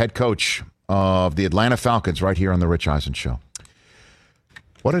Smith, the head coach of the Atlanta Falcons, right here on the Rich Eisen Show.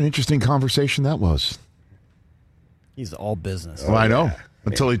 What an interesting conversation that was. He's all business. Well, I know.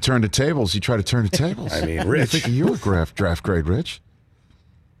 Until he turned the tables. He tried to turn the tables. I mean, Rich. I think you were draft grade, Rich.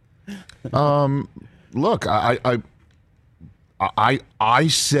 Look, I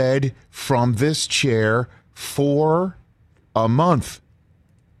said from this chair for a month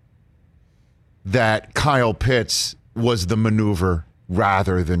that Kyle Pitts was the maneuver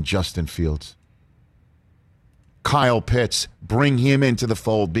rather than Justin Fields. Kyle Pitts, bring him into the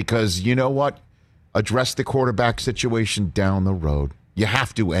fold because you know what? Address the quarterback situation down the road. You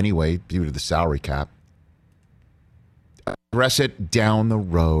have to anyway due to the salary cap. Address it down the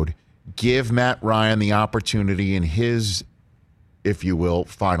road. Give Matt Ryan the opportunity in his, if you will,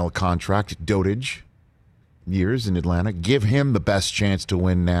 final contract, dotage years in Atlanta. Give him the best chance to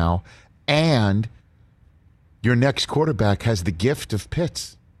win now. And your next quarterback has the gift of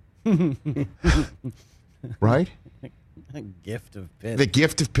Pitts. Right? Gift of Pitts. The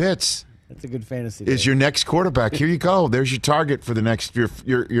gift of Pitts. That's a good fantasy. Is your next quarterback. Here you go. There's your target for the next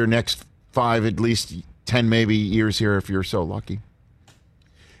your next 5, at least 10 maybe years here if you're so lucky.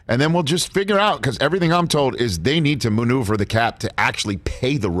 And then we'll just figure out, because everything I'm told is they need to maneuver the cap to actually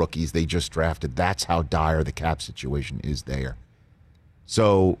pay the rookies they just drafted. That's how dire the cap situation is there.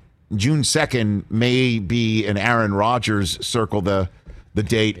 So June 2nd may be an Aaron Rodgers circle the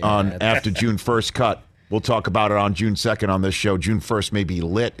date on after June 1st cut. We'll talk about it on June 2nd on this show. June 1st may be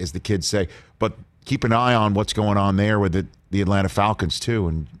lit, as the kids say. But keep an eye on what's going on there with the Atlanta Falcons, too,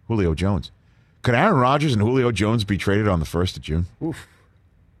 and Julio Jones. Could Aaron Rodgers and Julio Jones be traded on the 1st of June? Oof.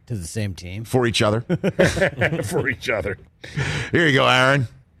 To the same team? For each other. For each other. Here you go, Aaron.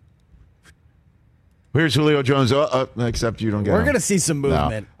 Here's Julio Jones, except you don't get him. We're going to see some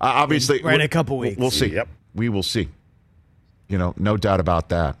movement. No. Obviously. In a couple weeks. We'll see. Yep. We will see. No doubt about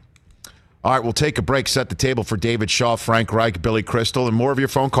that. All right, we'll take a break, set the table for David Shaw, Frank Reich, Billy Crystal, and more of your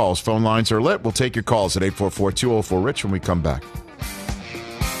phone calls. Phone lines are lit. We'll take your calls at 844-204-RICH when we come back.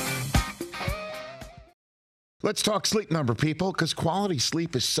 Let's talk Sleep Number, people, because quality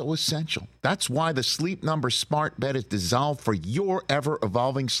sleep is so essential. That's why the Sleep Number smart bed is designed for your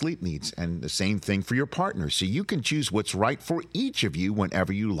ever-evolving sleep needs, and the same thing for your partner, so you can choose what's right for each of you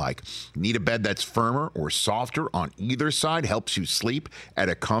whenever you like. Need a bed that's firmer or softer on either side, helps you sleep at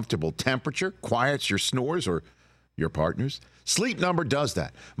a comfortable temperature, quiets your snores or your partner's? Sleep Number does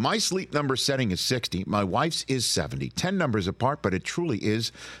that. My Sleep Number setting is 60. My wife's is 70. 10 numbers apart, but it truly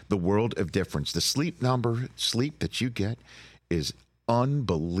is the world of difference. The Sleep Number sleep that you get is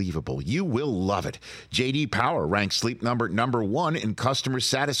unbelievable. You will love it. J.D. Power ranks Sleep Number number 1 in customer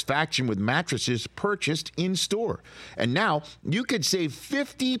satisfaction with mattresses purchased in store. And now you could save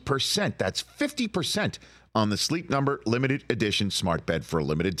 50%. That's 50% on the Sleep Number limited edition smart bed for a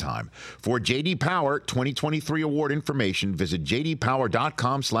limited time. For J.D. Power 2023 award information, visit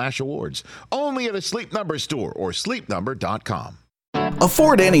jdpower.com/awards. Only at a Sleep Number store or sleepnumber.com.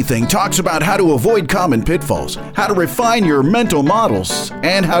 Afford Anything talks about how to avoid common pitfalls, how to refine your mental models,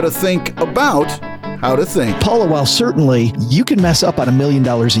 and how to think about how to think. Paula, while certainly you can mess up on $1 million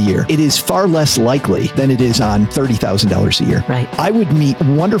a year, it is far less likely than it is on $30,000 a year. Right. I would meet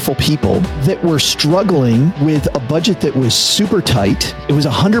wonderful people that were struggling with a budget that was super tight. It was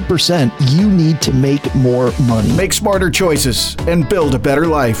 100% you need to make more money. Make smarter choices and build a better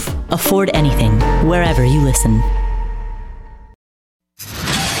life. Afford Anything, wherever you listen.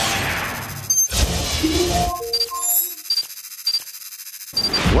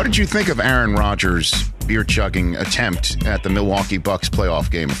 What did you think of Aaron Rodgers' beer-chugging attempt at the Milwaukee Bucks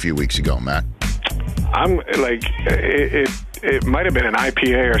playoff game a few weeks ago, Matt? I'm like, it might have been an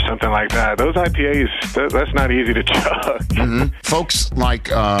IPA or something like that. Those IPAs, that's not easy to chug. Mm-hmm. Folks like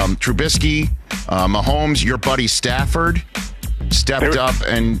Trubisky, Mahomes, your buddy Stafford stepped up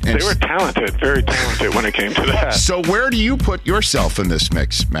and they were talented, very talented when it came to that. So where do you put yourself in this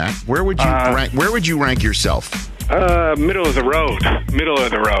mix, Matt? Where would you rank yourself? Middle of the road.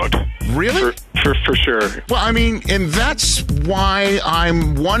 Really? For sure. Well, I mean, and that's why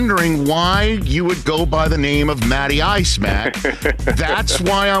I'm wondering why you would go by the name of Matty Ice, Matt. That's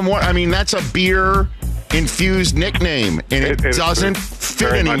why I mean, that's a beer infused nickname, and it doesn't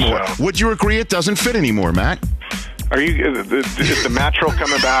fit anymore. So. Would you agree it doesn't fit anymore, Matt? Are you is the Mattural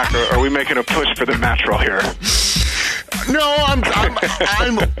coming back, or are we making a push for the Mattural here? No,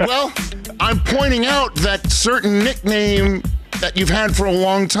 I'm pointing out that certain nickname that you've had for a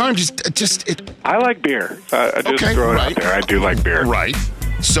long time. I like beer. I just throw it out there. I do like beer. Right.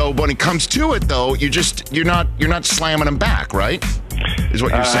 So when it comes to it, though, you're not slamming them back, right? Is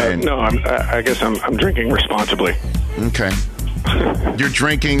what you're saying? No, I guess I'm drinking responsibly. Okay. You're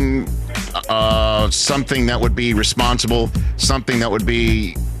drinking something that would be responsible, something that would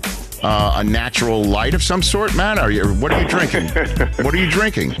be a natural light of some sort, Matt? What are you drinking? What are you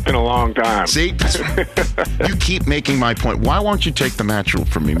drinking? It's been a long time. See, you keep making my point. Why won't you take the Mattural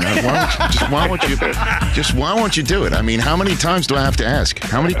from me, Matt? Why won't you do it? I mean, how many times do I have to ask?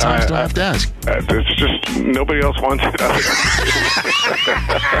 How many times do I have to ask? It's just nobody else wants it.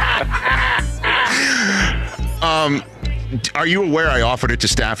 Are you aware I offered it to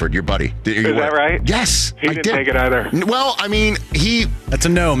Stafford, your buddy? Is that right? Yes, he didn't take it either. Well, I mean, That's a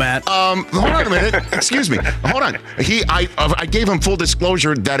no, Matt. Hold on a minute. Excuse me. Hold on. I gave him full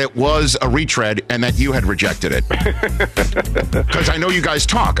disclosure that it was a retread and that you had rejected it. Because I know you guys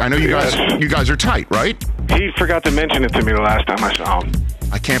talk. I know you guys are tight, right? He forgot to mention it to me the last time I saw him.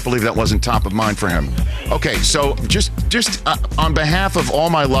 I can't believe that wasn't top of mind for him. Okay, so just on behalf of all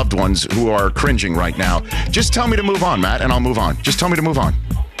my loved ones who are cringing right now, just tell me to move on, Matt, and I'll move on. Just tell me to move on.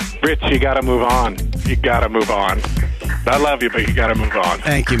 Rich, you got to move on. You got to move on. I love you, but you got to move on.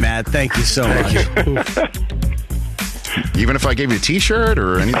 Thank you, Matt. Thank you so much. Even if I gave you a T-shirt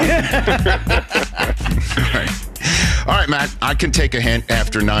or anything? All right, Matt, I can take a hint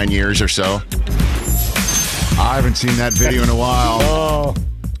after 9 years or so. I haven't seen that video in a while. Oh,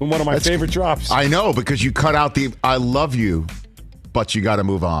 one of my favorite drops. I know, because you cut out the I love you, but you got to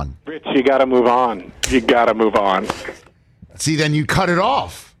move on. Rich, you got to move on. You got to move on. See, then you cut it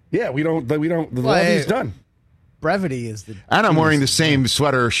off. Yeah, we don't. The love is done. Brevity is the. And I'm wearing the same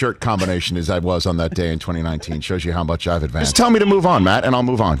sweater-shirt combination as I was on that day in 2019. Shows you how much I've advanced. Just tell me to move on, Matt, and I'll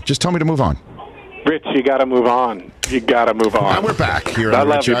move on. Just tell me to move on. Rich, you got to move on. You got to move on. And we're back here on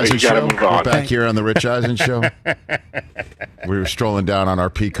the Rich Eisen Show. We're back here on the Rich Eisen Show. We were strolling down on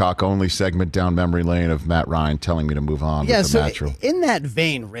our Peacock-only segment down memory lane of Matt Ryan telling me to move on with the Mattural. In that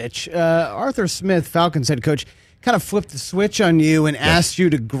vein, Rich, Arthur Smith, Falcons head coach, kind of flipped the switch on you and asked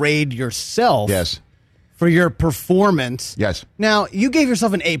you to grade yourself for your performance. Yes. Now, you gave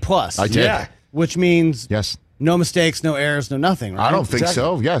yourself an A+. I did. Yeah. Which means no mistakes, no errors, no nothing, right? I don't think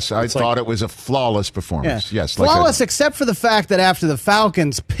so. Yes, I thought it was a flawless performance. Yes, flawless, except for the fact that after the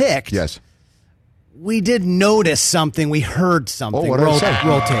Falcons picked, we did notice something. We heard something. Oh, what did I say?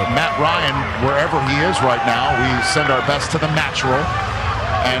 Roll tape. Matt Ryan, wherever he is right now, we send our best to the Mattural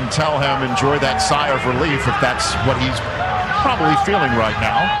and tell him enjoy that sigh of relief if that's what he's probably feeling right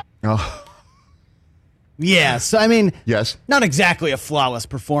now. Oh. Yeah, so I mean, yes, not exactly a flawless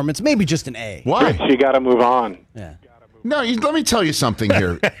performance, maybe just an A. Why? Rich, you got to move on. Yeah. No, let me tell you something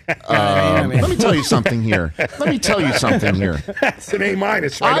here. Let me tell you something here. It's an A-.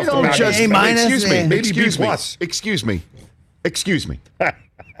 Right, I don't just A-. Excuse me. Maybe Excuse B+. me. Excuse me. Excuse me.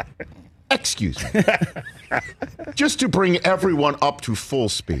 Excuse me. Just to bring everyone up to full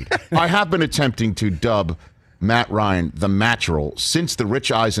speed, I have been attempting to dub Matt Ryan the Mattural since the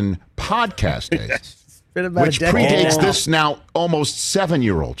Rich Eisen podcast days. Which predates this now almost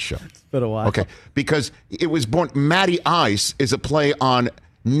 7-year-old show. It's been a while. Okay, because it was born. Matty Ice is a play on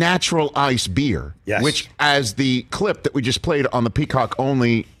natural ice beer, which, as the clip that we just played on the Peacock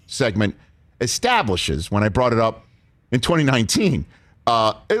only segment establishes, when I brought it up in 2019,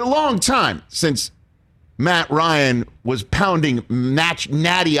 a long time since Matt Ryan was pounding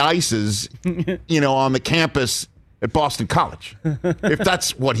natty ices, on the campus at Boston College, if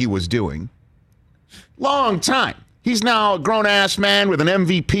that's what he was doing. Long time. He's now a grown-ass man with an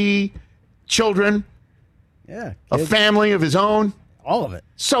MVP, children, a family of his own. All of it.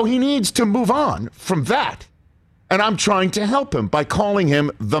 So he needs to move on from that. And I'm trying to help him by calling him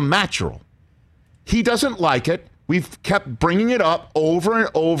the Mattural. He doesn't like it. We've kept bringing it up over and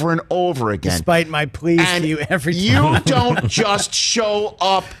over and over again. Despite my pleas to you every time. You don't just show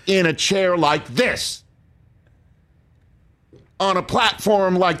up in a chair like this on a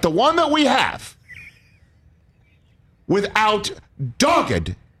platform like the one that we have without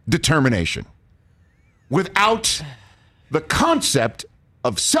dogged determination, without the concept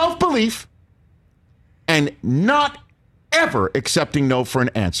of self-belief, and not ever accepting no for an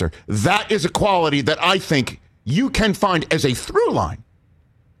answer. That is a quality that I think you can find as a through line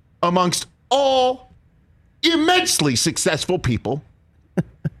amongst all immensely successful people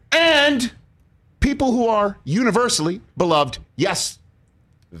and people who are universally beloved. Yes,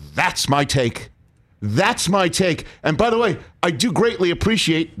 that's my take. That's my take. And by the way, I do greatly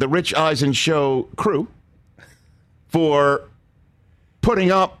appreciate the Rich Eisen Show crew for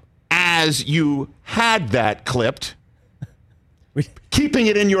putting up as you had that clipped, keeping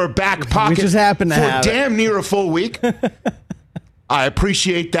it in your back pocket we just happened to for have damn near a full week. I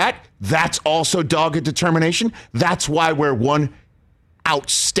appreciate that. That's also dogged determination. That's why we're one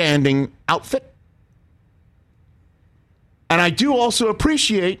outstanding outfit. And I do also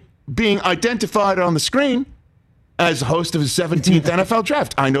appreciate being identified on the screen as host of the 17th NFL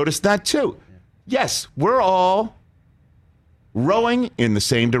Draft. I noticed that too. Yes, we're all rowing in the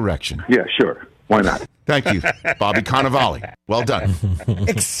same direction. Yeah, sure. Why not? Thank you, Bobby Cannavale. Well done.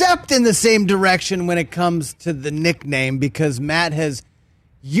 Except in the same direction when it comes to the nickname, because Matt has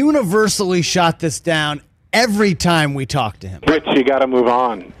universally shot this down every time we talk to him. Rich, you got to move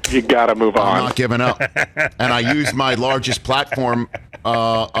on. You got to move on. I'm not giving up. And I used my largest platform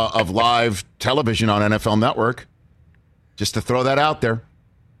of live television on NFL Network just to throw that out there.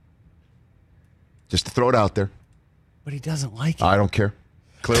 Just to throw it out there. But he doesn't like it. I don't care.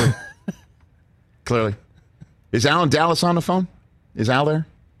 Clearly. Clearly. Is Alan Dallas on the phone? Is Al there?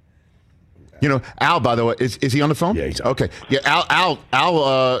 You know, Al, by the way, is he on the phone? Yeah, he's on. Okay. Yeah,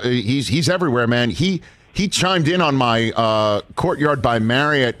 Al, he's everywhere, man. He chimed in on my Courtyard by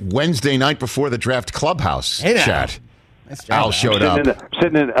Marriott Wednesday night before the draft clubhouse chat. Nice job, Al showed up.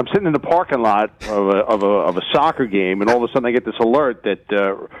 I'm sitting in the parking lot of a soccer game, and all of a sudden I get this alert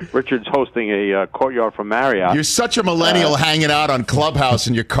that Richard's hosting a Courtyard from Marriott. You're such a millennial hanging out on Clubhouse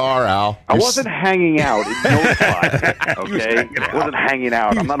in your car, Al. I wasn't hanging out. It notified. Okay, I wasn't hanging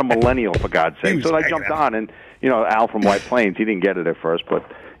out. I'm not a millennial, for God's sake. So I jumped on, and Al from White Plains, he didn't get it at first, but.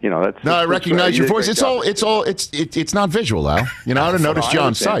 That's no. I recognize your voice. It's not visual, Al. I don't notice you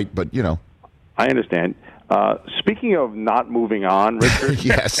on site, but I understand. Speaking of not moving on, Richard.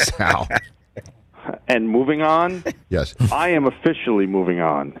 Yes, Al. And moving on. Yes. I am officially moving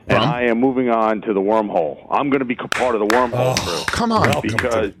on, and I am moving on to the wormhole. I'm going to be part of the wormhole crew. Come on,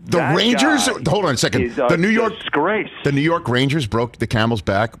 because the Rangers. Hold on a second. The New York disgrace. The New York Rangers broke the camel's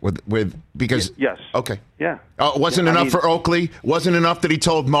back with because. Yes. Okay. Yeah. It wasn't enough for Oakley. Wasn't enough that he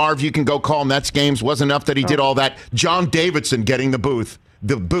told Marv you can go call Mets games. Wasn't enough that he did all that. John Davidson getting the boot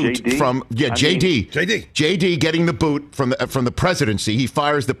JD? from JD getting the boot from the presidency. He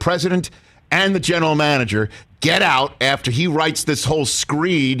fires the president and the general manager. Get out after he writes this whole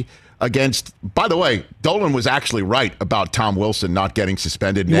screed against. By the way, Dolan was actually right about Tom Wilson not getting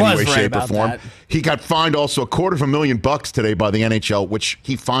suspended in any way, shape, or form. He got fined also $250,000 today by the NHL, which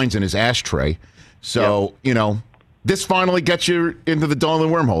he finds in his ashtray. So this finally gets you into the Dolan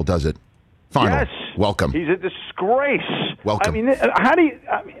wormhole, does it? Finally. Yes. Welcome. He's a disgrace. Welcome. I mean, how do you?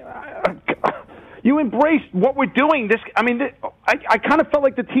 You embrace what we're doing. I kind of felt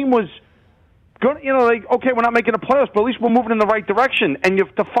like the team was going. Okay, we're not making the playoffs, but at least we're moving in the right direction. And you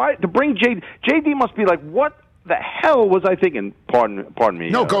have to bring JD must be like, what the hell was I thinking? Pardon me.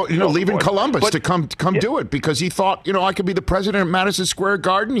 No, leaving Columbus to come do it because he thought, I could be the president of Madison Square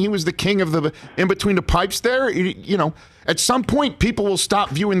Garden. He was the king of the in between the pipes there. At some point, people will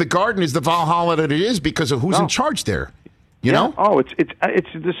stop viewing the Garden as the Valhalla that it is because of who's in charge there. You know? Oh, it's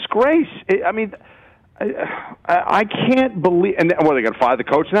a disgrace. I can't believe. And what, are they going to fire the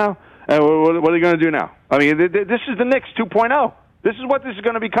coach now? What are they going to do now? I mean, this is the Knicks 2.0. This is what this is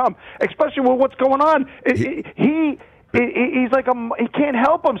going to become, especially with what's going on. He's like he can't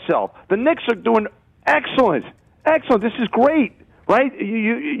help himself. The Knicks are doing excellent. This is great, right?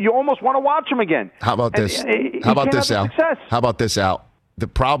 You almost want to watch him again. How about this? How about this, Al? How about this, Al? The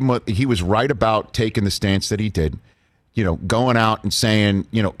problem he was right about taking the stance that he did. Going out and saying,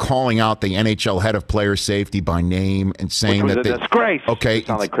 calling out the NHL head of player safety by name and saying that a disgrace. Okay,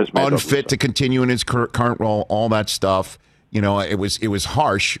 like Chris unfit to continue in his current role, all that stuff. It was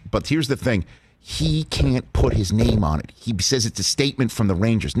harsh, but here's the thing. He can't put his name on it. He says it's a statement from the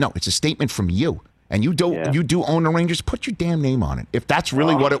Rangers. No, it's a statement from you. And you do own the Rangers, put your damn name on it. If that's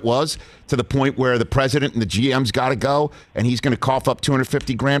really what it was, to the point where the president and the GM's got to go and he's going to cough up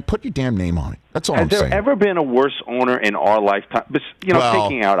 $250,000, put your damn name on it. That's all I'm saying. Has there ever been a worse owner in our lifetime?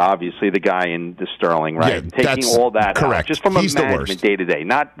 Taking out obviously the guy in the Sterling, right? Yeah, taking all that correct. out, just from a management day to day,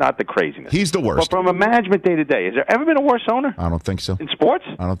 not the craziness. He's the worst. But from a management day to day, has there ever been a worse owner? I don't think so. In sports?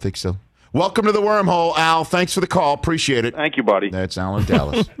 I don't think so. Welcome to the wormhole, Al. Thanks for the call. Appreciate it. Thank you, buddy. That's Alan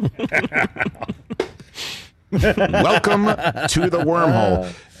Dallas. Welcome to the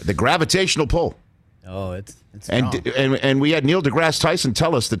wormhole, the gravitational pull. Oh, it's strong. And we had Neil deGrasse Tyson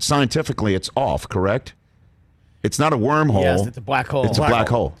tell us that scientifically it's off. Correct? It's not a wormhole. Yes, it's a black hole. It's a black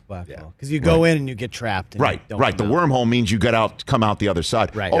hole. Because you go in and you get trapped. And Right. you don't The come out. wormhole means you come out the other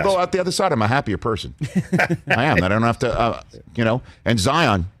side. Right. Although out the other side, I'm a happier person. I am. I don't have to, And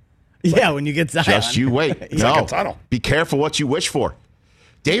Zion. Yeah, when you get Zion. Just you wait. It's like a tunnel. Be careful what you wish for.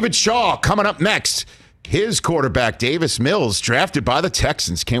 David Shaw coming up next. His quarterback, Davis Mills, drafted by the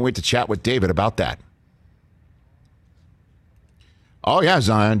Texans. Can't wait to chat with David about that. Oh, yeah,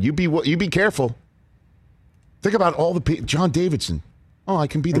 Zion. You be careful. Think about all the people. John Davidson. Oh, I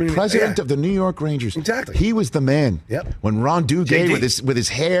can be the president of the New York Rangers. Exactly. He was the man. Yep. When Ron Duguay with his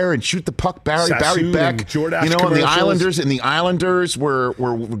hair and shoot the puck, Barry Beck. Jordache and commercials. the Islanders were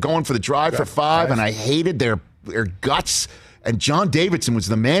going for the drive for five, and I hated their guts. And John Davidson was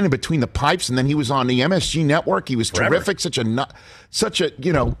the man in between the pipes, and then he was on the MSG network. He was terrific. Such a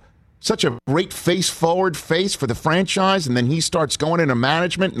great forward face for the franchise, and then he starts going into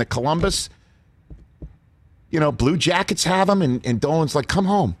management in the Columbus. Blue Jackets have him, and Dolan's like, come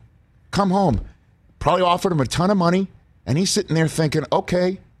home. Probably offered him a ton of money, and he's sitting there thinking,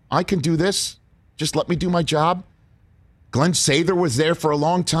 okay, I can do this. Just let me do my job. Glenn Sather was there for a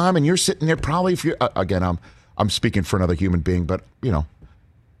long time, and you're sitting there probably, if you're, again, I'm speaking for another human being, but,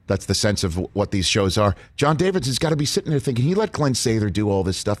 that's the sense of what these shows are. John Davidson's got to be sitting there thinking, he let Glenn Sather do all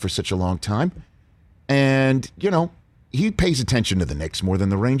this stuff for such a long time. And, he pays attention to the Knicks more than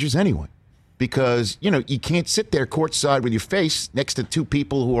the Rangers anyway. Because, you can't sit there courtside with your face next to two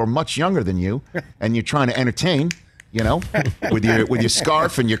people who are much younger than you, and you're trying to entertain, with your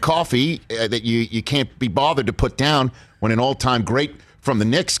scarf and your coffee that you can't be bothered to put down when an all-time great from the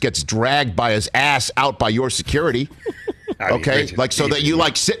Knicks gets dragged by his ass out by your security. Okay? That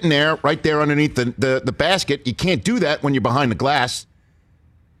you sitting there, right there underneath the basket. You can't do that when you're behind the glass.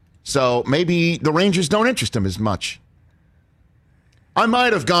 So maybe the Rangers don't interest him as much. I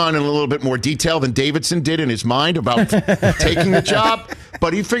might have gone in a little bit more detail than Davidson did in his mind about taking the job,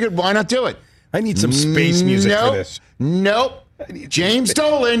 but he figured, why not do it? I need some space music for this. Nope. James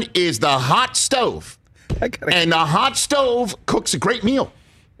Dolan is the hot stove. And the hot stove cooks a great meal.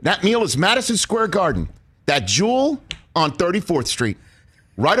 That meal is Madison Square Garden. That jewel on 34th Street,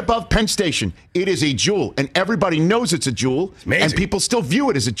 right above Penn Station. It is a jewel, and everybody knows it's a jewel, and people still view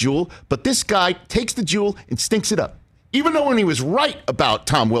it as a jewel, but this guy takes the jewel and stinks it up. Even though when he was right about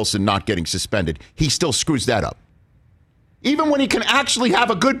Tom Wilson not getting suspended, he still screws that up. Even when he can actually have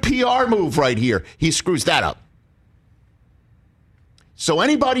a good PR move right here, he screws that up. So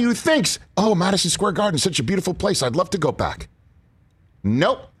anybody who thinks, oh, Madison Square Garden is such a beautiful place, I'd love to go back.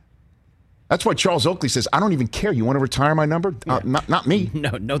 Nope. That's why Charles Oakley says, I don't even care. You want to retire my number? Yeah. Not me.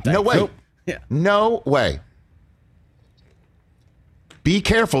 No thanks. No way. Nope. Yeah. No way. Be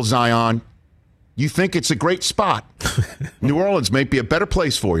careful, Zion. You think it's a great spot. New Orleans may be a better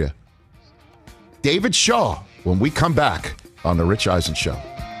place for you. David Shaw, when we come back on The Rich Eisen Show.